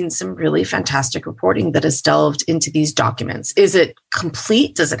have seen some really fantastic reporting that has delved into these documents. Is it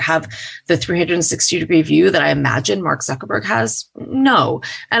complete? Does it have the 360-degree view that I imagine Mark Zuckerberg has? No.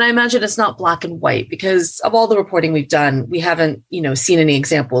 And I imagine it's not black and white because of all the reporting we've done, we haven't, seen any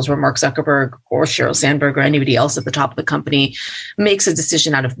examples where Mark Zuckerberg or Sheryl Sandberg or anybody else at the top of the company makes a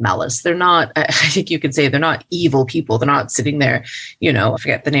decision out of malice. They're not, I think you could say they're not evil people. They're not sitting there, I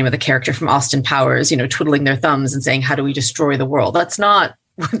forget the name of the character from Austin Powers, twiddling their thumbs and saying, how do we destroy the world? That's not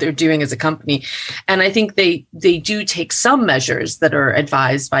what they're doing as a company. And I think they do take some measures that are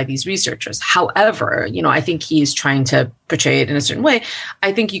advised by these researchers. However, I think he's trying to portray it in a certain way.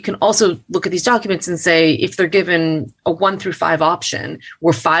 I think you can also look at these documents and say, if they're given a 1 through 5 option,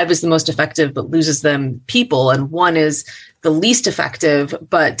 where 5 is the most effective but loses them people, and 1 is the least effective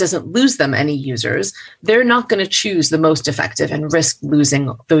but doesn't lose them any users, they're not going to choose the most effective and risk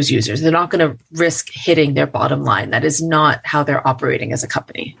losing those users. They're not going to risk hitting their bottom line. That is not how they're operating as a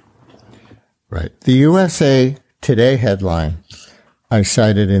company. Right. The USA Today headline I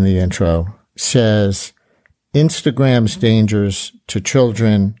cited in the intro says, Instagram's dangers to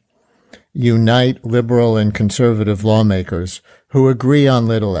children unite liberal and conservative lawmakers who agree on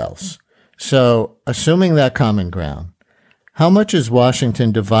little else. So, assuming that common ground, how much is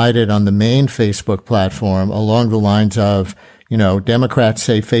Washington divided on the main Facebook platform along the lines of, Democrats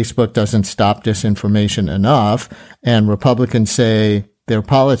say Facebook doesn't stop disinformation enough, and Republicans say their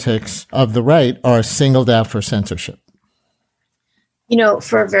politics of the right are singled out for censorship?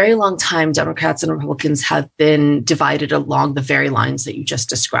 For a very long time, Democrats and Republicans have been divided along the very lines that you just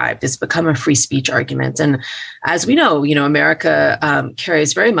described. It's become a free speech argument. And as we know, America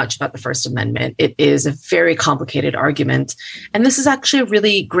cares very much about the First Amendment. It is a very complicated argument. And this is actually a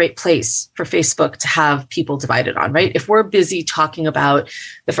really great place for Facebook to have people divided on, right? If we're busy talking about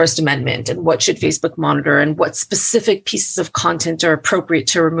the First Amendment and what should Facebook monitor and what specific pieces of content are appropriate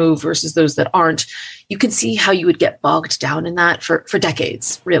to remove versus those that aren't, you can see how you would get bogged down in that for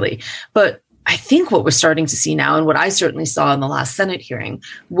decades, really. But I think what we're starting to see now, and what I certainly saw in the last Senate hearing,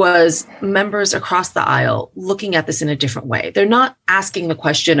 was members across the aisle looking at this in a different way. They're not asking the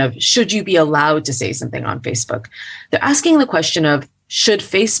question of, should you be allowed to say something on Facebook? They're asking the question of, should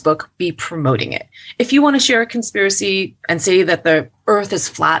Facebook be promoting it? If you want to share a conspiracy and say that the earth is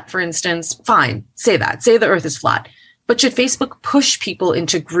flat, for instance, fine, say that. Say the earth is flat. But should Facebook push people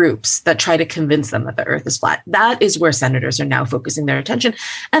into groups that try to convince them that the earth is flat? That is where senators are now focusing their attention.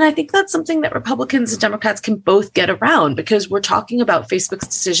 And I think that's something that Republicans and Democrats can both get around, because we're talking about Facebook's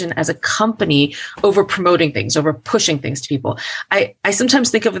decision as a company over promoting things, over pushing things to people. I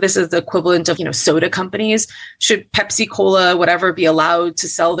sometimes think of this as the equivalent of, soda companies. Should Pepsi, Cola, whatever, be allowed to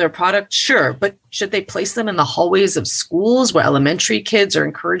sell their product? Sure. But should they place them in the hallways of schools where elementary kids are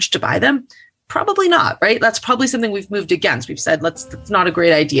encouraged to buy them? Probably not, right? That's probably something we've moved against. We've said, it's not a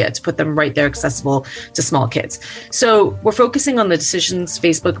great idea to put them right there accessible to small kids. So we're focusing on the decisions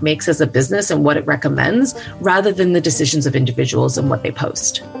Facebook makes as a business and what it recommends, rather than the decisions of individuals and what they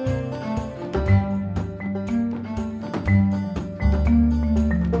post.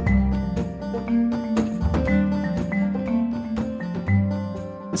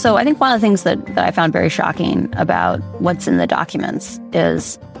 So I think one of the things that I found very shocking about what's in the documents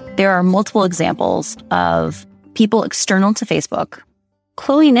is there are multiple examples of people external to Facebook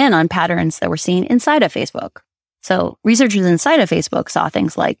cluing in on patterns that we're seeing inside of Facebook. So researchers inside of Facebook saw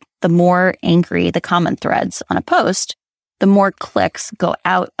things like the more angry the comment threads on a post, the more clicks go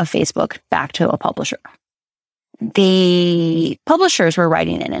out of Facebook back to a publisher. The publishers were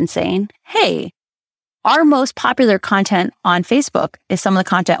writing in and saying, hey, our most popular content on Facebook is some of the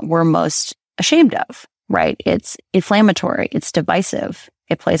content we're most ashamed of, right? It's inflammatory, it's divisive,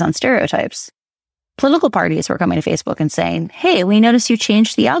 it plays on stereotypes. Political parties were coming to Facebook and saying, hey, we noticed you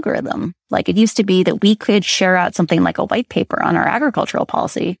changed the algorithm. Like, it used to be that we could share out something like a white paper on our agricultural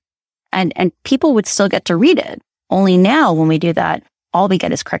policy, and people would still get to read it. Only now, when we do that, all we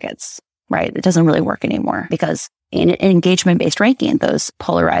get is crickets, right? It doesn't really work anymore, because in an engagement-based ranking, those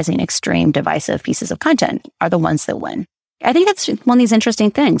polarizing, extreme, divisive pieces of content are the ones that win. I think that's one of these interesting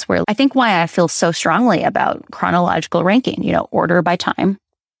things where I think why I feel so strongly about chronological ranking, order by time,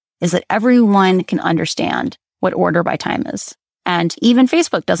 is that everyone can understand what order by time is. And even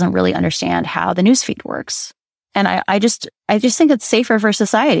Facebook doesn't really understand how the newsfeed works. And I just think it's safer for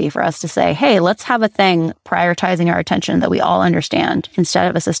society for us to say, hey, let's have a thing prioritizing our attention that we all understand instead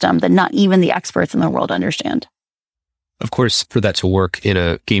of a system that not even the experts in the world understand. Of course, for that to work in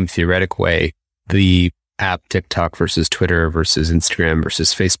a game theoretic way, the app TikTok versus Twitter versus Instagram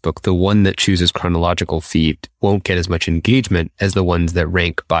versus Facebook, the one that chooses chronological feed won't get as much engagement as the ones that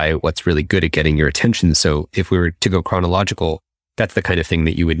rank by what's really good at getting your attention. So if we were to go chronological, that's the kind of thing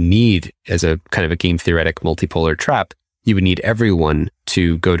that you would need as a kind of a game theoretic multipolar trap. You would need everyone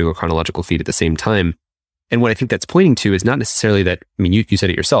to go to a chronological feed at the same time. And what I think that's pointing to is not necessarily that, I mean, you said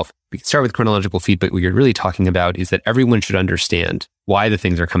it yourself. We can start with chronological feed, but what you're really talking about is that everyone should understand why the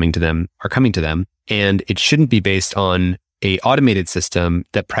things are coming to them. And it shouldn't be based on a automated system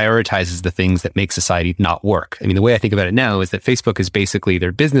that prioritizes the things that make society not work. I mean, the way I think about it now is that Facebook is basically,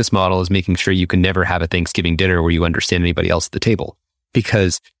 their business model is making sure you can never have a Thanksgiving dinner where you understand anybody else at the table,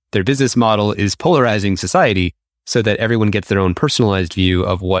 because their business model is polarizing society so that everyone gets their own personalized view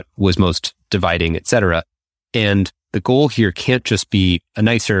of what was most dividing, etc. And the goal here can't just be a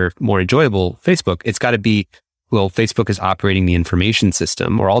nicer, more enjoyable Facebook. It's got to be, well, Facebook is operating the information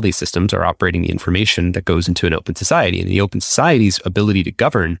system, or all these systems are operating the information that goes into an open society. And the open society's ability to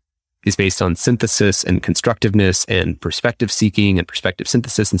govern is based on synthesis and constructiveness and perspective seeking and perspective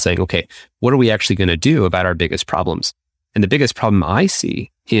synthesis, and saying, okay, what are we actually going to do about our biggest problems? And the biggest problem I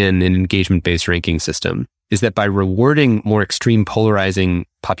see in an engagement-based ranking system is that by rewarding more extreme polarizing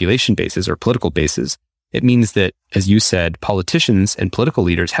population bases or political bases, it means that, as you said, politicians and political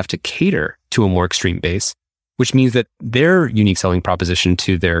leaders have to cater to a more extreme base, which means that their unique selling proposition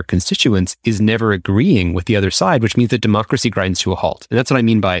to their constituents is never agreeing with the other side, which means that democracy grinds to a halt. And that's what I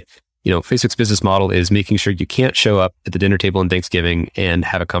mean by, Facebook's business model is making sure you can't show up at the dinner table on Thanksgiving and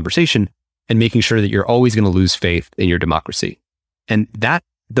have a conversation, and making sure that you're always going to lose faith in your democracy. And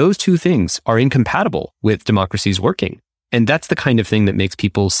those two things are incompatible with democracies working. And that's the kind of thing that makes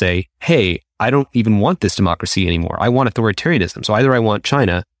people say, hey, I don't even want this democracy anymore. I want authoritarianism. So either I want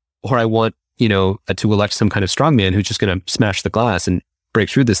China, or I want, to elect some kind of strongman who's just going to smash the glass and break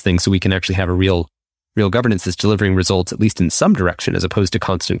through this thing so we can actually have a real governance that's delivering results, at least in some direction, as opposed to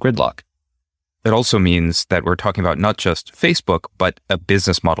constant gridlock. That also means that we're talking about not just Facebook, but a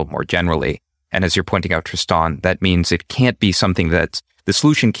business model more generally. And as you're pointing out, Tristan, that means it can't be something that the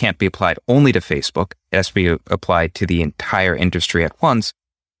solution can't be applied only to Facebook. It has to be applied to the entire industry at once.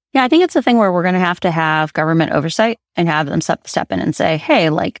 Yeah, I think it's a thing where we're going to have government oversight and have them step in and say, hey,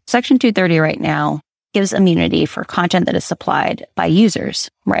 like Section 230 right now gives immunity for content that is supplied by users,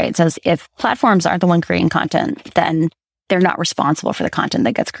 right? It says if platforms aren't the one creating content, then they're not responsible for the content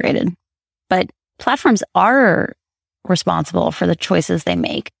that gets created. But platforms are responsible for the choices they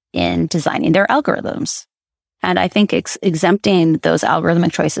make in designing their algorithms. And I think exempting those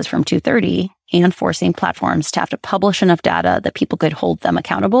algorithmic choices from 230 and forcing platforms to have to publish enough data that people could hold them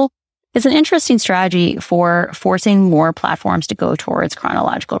accountable is an interesting strategy for forcing more platforms to go towards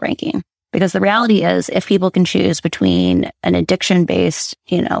chronological ranking. Because the reality is, if people can choose between an addiction-based,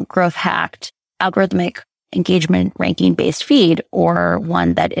 growth-hacked, algorithmic engagement ranking-based feed or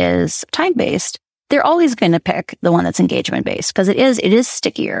one that is time-based, they're always going to pick the one that's engagement-based because it is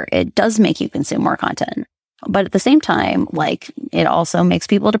stickier. It does make you consume more content. But at the same time, it also makes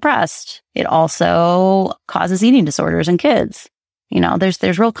people depressed. It also causes eating disorders in kids.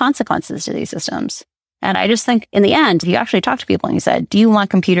 There's real consequences to these systems. And I just think in the end, if you actually talk to people and you said, do you want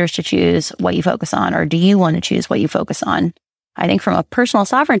computers to choose what you focus on, or do you want to choose what you focus on? I think from a personal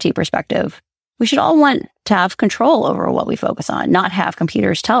sovereignty perspective, we should all want to have control over what we focus on, not have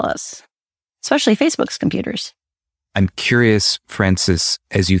computers tell us, especially Facebook's computers. I'm curious, Francis,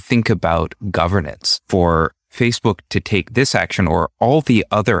 as you think about governance, for Facebook to take this action or all the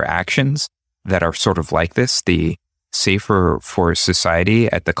other actions that are sort of like this, the safer for society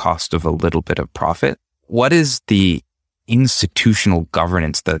at the cost of a little bit of profit. What is the institutional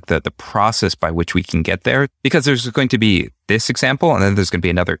governance, the process by which we can get there? Because there's going to be this example, and then there's going to be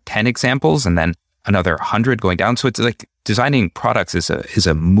another 10 examples, and then another 100 going down. So it's like designing products is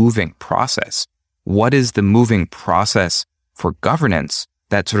a moving process. What is the moving process for governance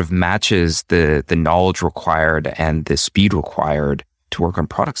that sort of matches the knowledge required and the speed required to work on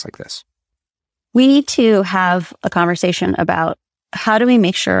products like this? We need to have a conversation about how do we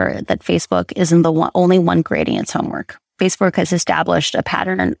make sure that Facebook isn't the only one grading its homework. Facebook has established a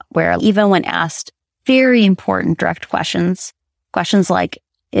pattern where even when asked very important direct questions like,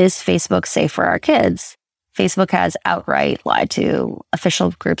 is Facebook safe for our kids? Facebook has outright lied to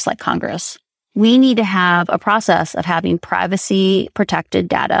official groups like Congress. we need to have a process of having privacy protected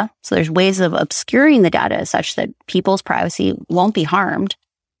data. So there's ways of obscuring the data such that people's privacy won't be harmed.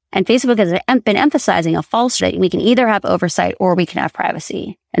 And Facebook has been emphasizing a false state. We can either have oversight or we can have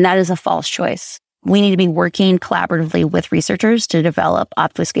privacy. And that is a false choice. We need to be working collaboratively with researchers to develop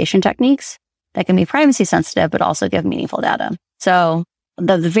obfuscation techniques that can be privacy sensitive, but also give meaningful data. So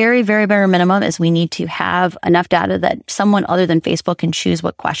the very, very bare minimum is we need to have enough data that someone other than Facebook can choose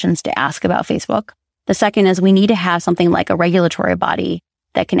what questions to ask about Facebook. The second is we need to have something like a regulatory body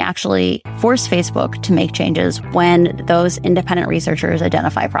that can actually force Facebook to make changes when those independent researchers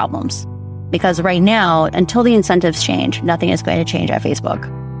identify problems. Because right now, until the incentives change, nothing is going to change at Facebook.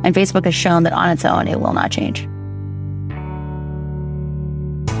 And Facebook has shown that on its own, it will not change.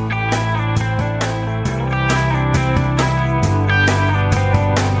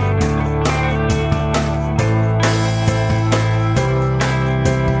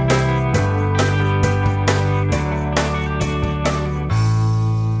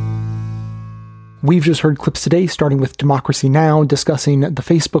 We've just heard clips today, starting with Democracy Now!, discussing the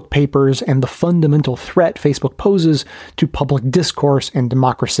Facebook papers and the fundamental threat Facebook poses to public discourse and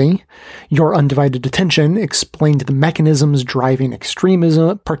democracy. Your Undivided Attention explained the mechanisms driving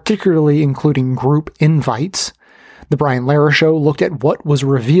extremism, particularly including group invites. The Brian Lehrer Show looked at what was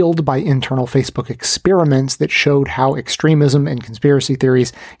revealed by internal Facebook experiments that showed how extremism and conspiracy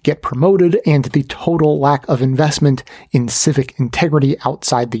theories get promoted and the total lack of investment in civic integrity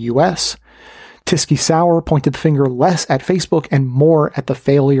outside the U.S. Tisky Sauer pointed the finger less at Facebook and more at the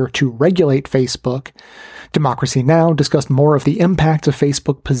failure to regulate Facebook. Democracy Now! Discussed more of the impacts of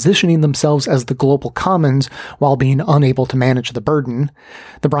Facebook positioning themselves as the global commons while being unable to manage the burden.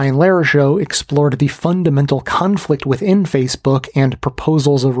 The Brian Lehrer Show explored the fundamental conflict within Facebook and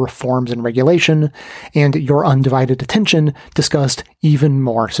proposals of reforms and regulation, and Your Undivided Attention discussed even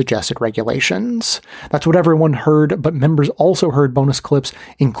more suggested regulations. That's what everyone heard, but members also heard bonus clips,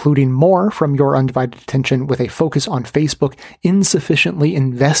 including more from Your Undivided Attention with a focus on Facebook insufficiently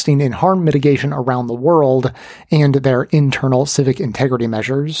investing in harm mitigation around the world and their internal civic integrity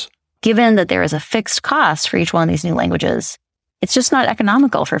measures. Given that there is a fixed cost for each one of these new languages, it's just not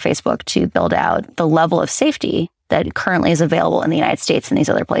economical for Facebook to build out the level of safety that currently is available in the United States and these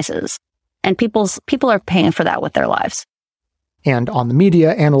other places. And people are paying for that with their lives. And On the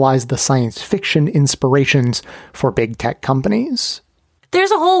Media analyzed the science fiction inspirations for big tech companies.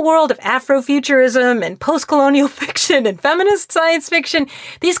 There's a whole world of Afrofuturism and post-colonial fiction and feminist science fiction.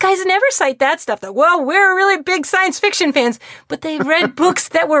 These guys never cite that stuff. That, well, we're really big science fiction fans, but they've read books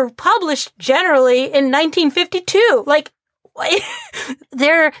that were published generally in 1952. Like,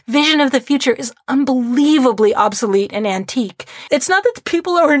 their vision of the future is unbelievably obsolete and antique. It's not that the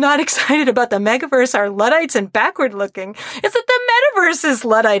people who are not excited about the megaverse are Luddites and backward-looking. It's that the metaverse is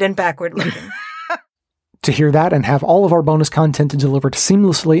Luddite and backward-looking. To hear that and have all of our bonus content delivered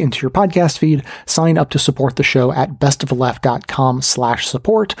seamlessly into your podcast feed, sign up to support the show at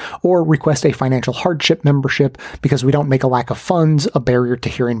bestoftheleft.com/support or request a financial hardship membership because we don't make a lack of funds a barrier to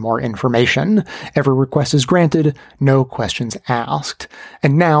hearing more information. Every request is granted, no questions asked.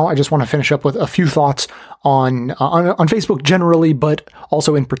 And now I just want to finish up with a few thoughts on Facebook generally, but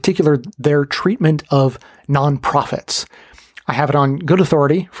also in particular their treatment of nonprofits. I have it on good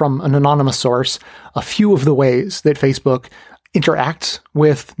authority from an anonymous source, a few of the ways that Facebook interacts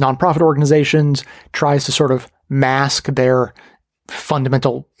with nonprofit organizations, tries to sort of mask their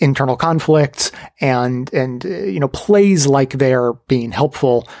fundamental internal conflicts and plays like they're being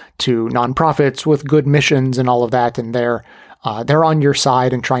helpful to nonprofits with good missions and all of that, and they're on your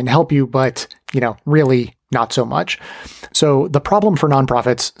side and trying to help you, but really not so much. So the problem for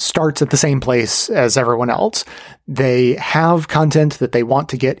nonprofits starts at the same place as everyone else. They have content that they want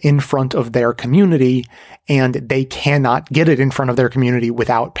to get in front of their community, and they cannot get it in front of their community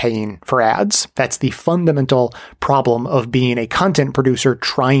without paying for ads. That's the fundamental problem of being a content producer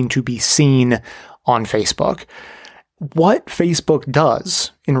trying to be seen on Facebook. What Facebook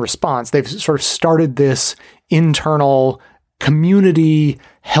does in response, they've sort of started this internal community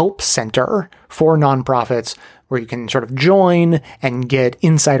help center for nonprofits where you can sort of join and get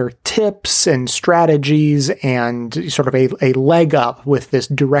insider tips and strategies and sort of a leg up with this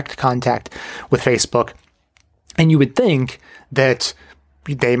direct contact with Facebook. And you would think that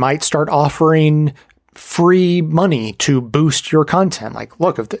they might start offering free money to boost your content. Like,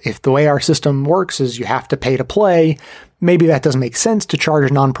 look, if the way our system works is you have to pay to play, maybe that doesn't make sense to charge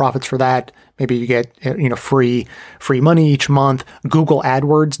nonprofits for that. Maybe you get, free money each month. Google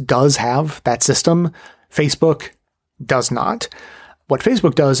AdWords does have that system. Facebook does not. What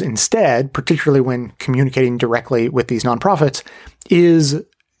Facebook does instead, particularly when communicating directly with these nonprofits, is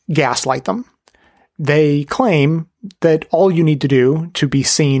gaslight them. they claim that all you need to do to be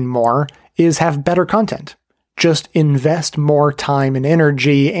seen more is have better content. Just invest more time and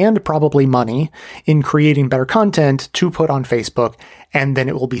energy and probably money in creating better content to put on Facebook, and then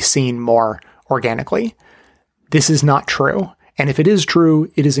it will be seen more organically. This is not true. And if it is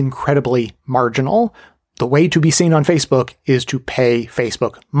true, it is incredibly marginal. The way to be seen on Facebook is to pay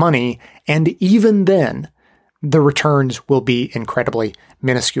Facebook money, and even then, the returns will be incredibly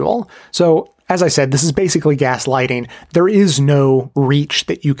minuscule. So, as I said, this is basically gaslighting. There is no reach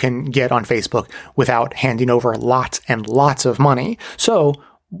that you can get on Facebook without handing over lots and lots of money. So,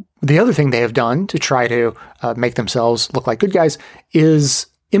 the other thing they have done to try to make themselves look like good guys is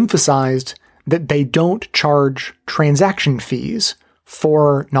emphasized that they don't charge transaction fees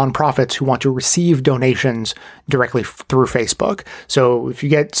for nonprofits who want to receive donations directly through Facebook. So if you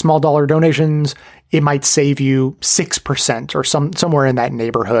get small dollar donations, it might save you 6% or somewhere in that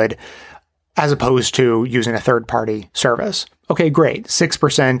neighborhood, as opposed to using a third-party service. Okay, great.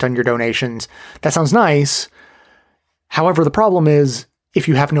 6% on your donations. That sounds nice. However, the problem is if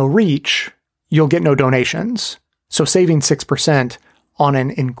you have no reach, you'll get no donations. So saving 6% on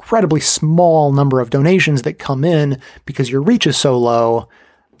an incredibly small number of donations that come in because your reach is so low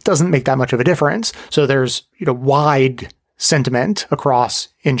doesn't make that much of a difference. So there's wide sentiment across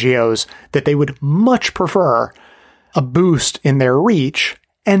NGOs that they would much prefer a boost in their reach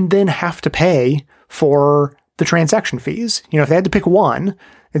and then have to pay for the transaction fees. If they had to pick one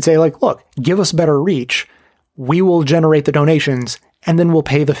and say, look, give us better reach, we will generate the donations and then we'll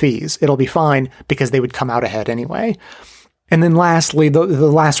pay the fees. It'll be fine because they would come out ahead anyway. And then lastly, the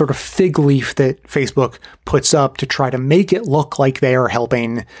last sort of fig leaf that Facebook puts up to try to make it look like they are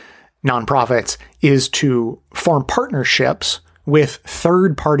helping nonprofits is to form partnerships with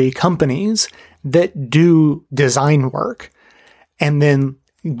third-party companies that do design work and then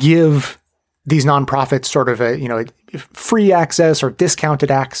give these nonprofits sort of a free access or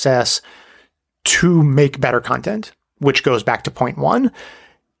discounted access to make better content, which goes back to point one.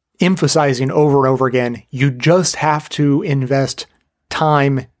 Emphasizing over and over again, you just have to invest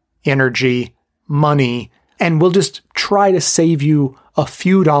time, energy, money, and we'll just try to save you a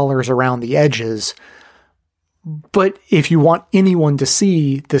few dollars around the edges. But if you want anyone to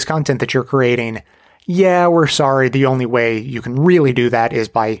see this content that you're creating, yeah, we're sorry. The only way you can really do that is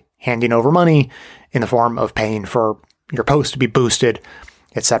by handing over money in the form of paying for your post to be boosted,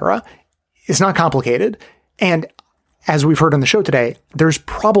 etc. It's not complicated. And as we've heard on the show today, there's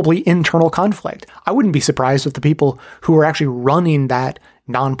probably internal conflict. I wouldn't be surprised if the people who are actually running that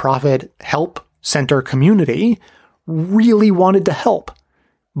nonprofit help center community really wanted to help,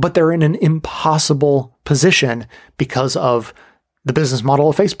 but they're in an impossible position because of the business model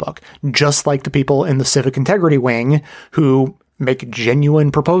of Facebook, just like the people in the civic integrity wing who make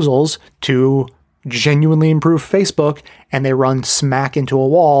genuine proposals to genuinely improve Facebook, and they run smack into a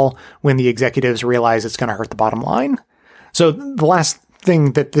wall when the executives realize it's going to hurt the bottom line. So the last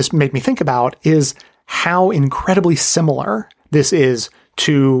thing that this made me think about is how incredibly similar this is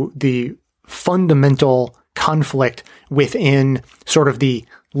to the fundamental conflict within sort of the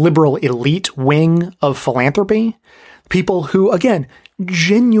liberal elite wing of philanthropy. People who, again,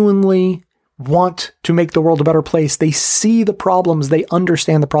 genuinely want to make the world a better place. They see the problems. They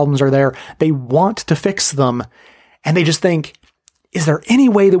understand the problems are there. They want to fix them. And they just think, is there any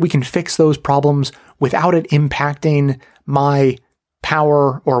way that we can fix those problems without it impacting my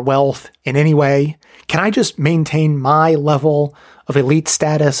power or wealth in any way? Can I just maintain my level of elite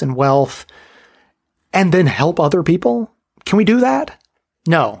status and wealth and then help other people? Can we do that?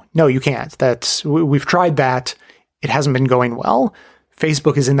 No, you can't. We've tried that. It hasn't been going well.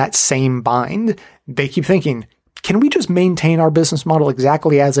 Facebook is in that same bind. They keep thinking, can we just maintain our business model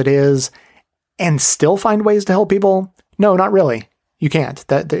exactly as it is and still find ways to help people? No, not really. You can't.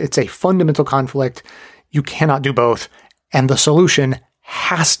 It's a fundamental conflict. You cannot do both. And the solution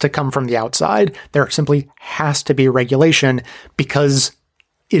has to come from the outside. There simply has to be regulation because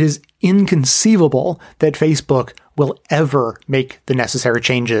it is inconceivable that Facebook will ever make the necessary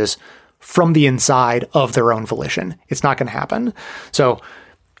changes from the inside of their own volition. It's not going to happen. So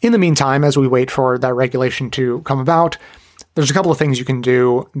in the meantime, as we wait for that regulation to come about, there's a couple of things you can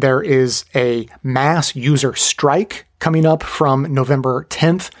do. There is a mass user strike coming up from November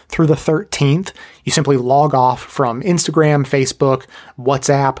 10th through the 13th. You simply log off from Instagram, Facebook,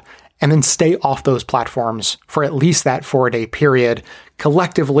 WhatsApp, and then stay off those platforms for at least that 4-day period,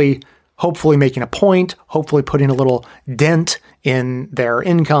 collectively, hopefully making a point, hopefully putting a little dent in their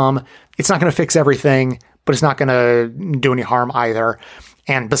income. It's not going to fix everything, but it's not going to do any harm either.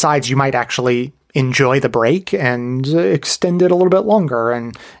 And besides, you might actually enjoy the break and extend it a little bit longer.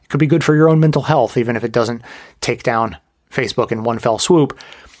 And it could be good for your own mental health, even if it doesn't take down Facebook in one fell swoop.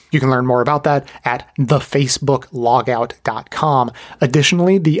 You can learn more about that at thefacebooklogout.com.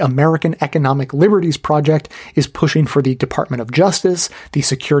 Additionally, the American Economic Liberties Project is pushing for the Department of Justice, the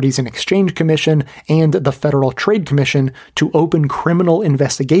Securities and Exchange Commission, and the Federal Trade Commission to open criminal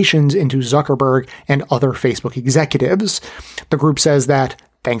investigations into Zuckerberg and other Facebook executives. The group says that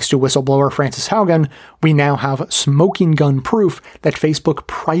thanks to whistleblower Frances Haugen, we now have smoking gun proof that Facebook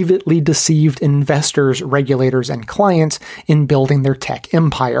privately deceived investors, regulators, and clients in building their tech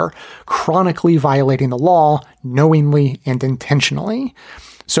empire, chronically violating the law knowingly and intentionally.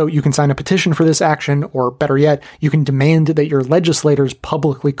 So you can sign a petition for this action, or better yet, you can demand that your legislators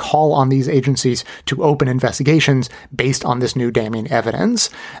publicly call on these agencies to open investigations based on this new damning evidence.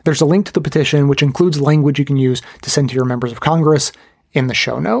 There's a link to the petition, which includes language you can use to send to your members of Congress, in the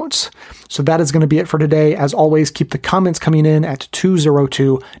show notes. So that is going to be it for today. As always, keep the comments coming in at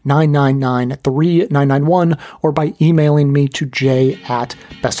 202-999-3991 or by emailing me to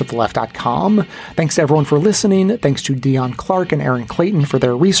j@bestoftheleft.com. Thanks to everyone for listening. Thanks to Dion Clark and Aaron Clayton for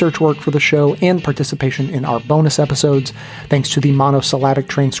their research work for the show and participation in our bonus episodes. Thanks to the monosyllabic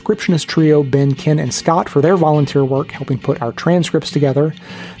transcriptionist trio, Ben, Ken, and Scott, for their volunteer work helping put our transcripts together.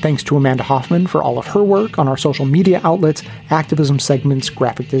 Thanks to Amanda Hoffman for all of her work on our social media outlets, activism segments,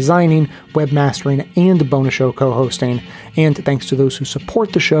 graphic designing, webmastering, and bonus show co-hosting. And thanks to those who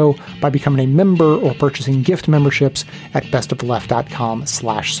support the show by becoming a member or purchasing gift memberships at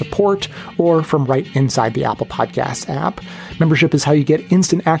bestoftheleft.com/support or from right inside the Apple Podcasts app. Membership is how you get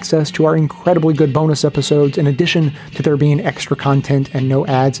instant access to our incredibly good bonus episodes, in addition to there being extra content and no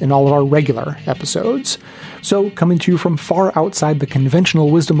ads in all of our regular episodes. So, coming to you from far outside the conventional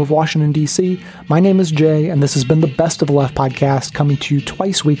wisdom of Washington, D.C., my name is Jay, and this has been the Best of the Left podcast, coming to you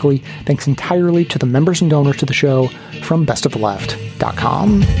twice weekly, thanks entirely to the members and donors to the show from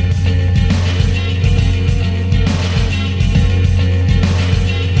bestoftheleft.com.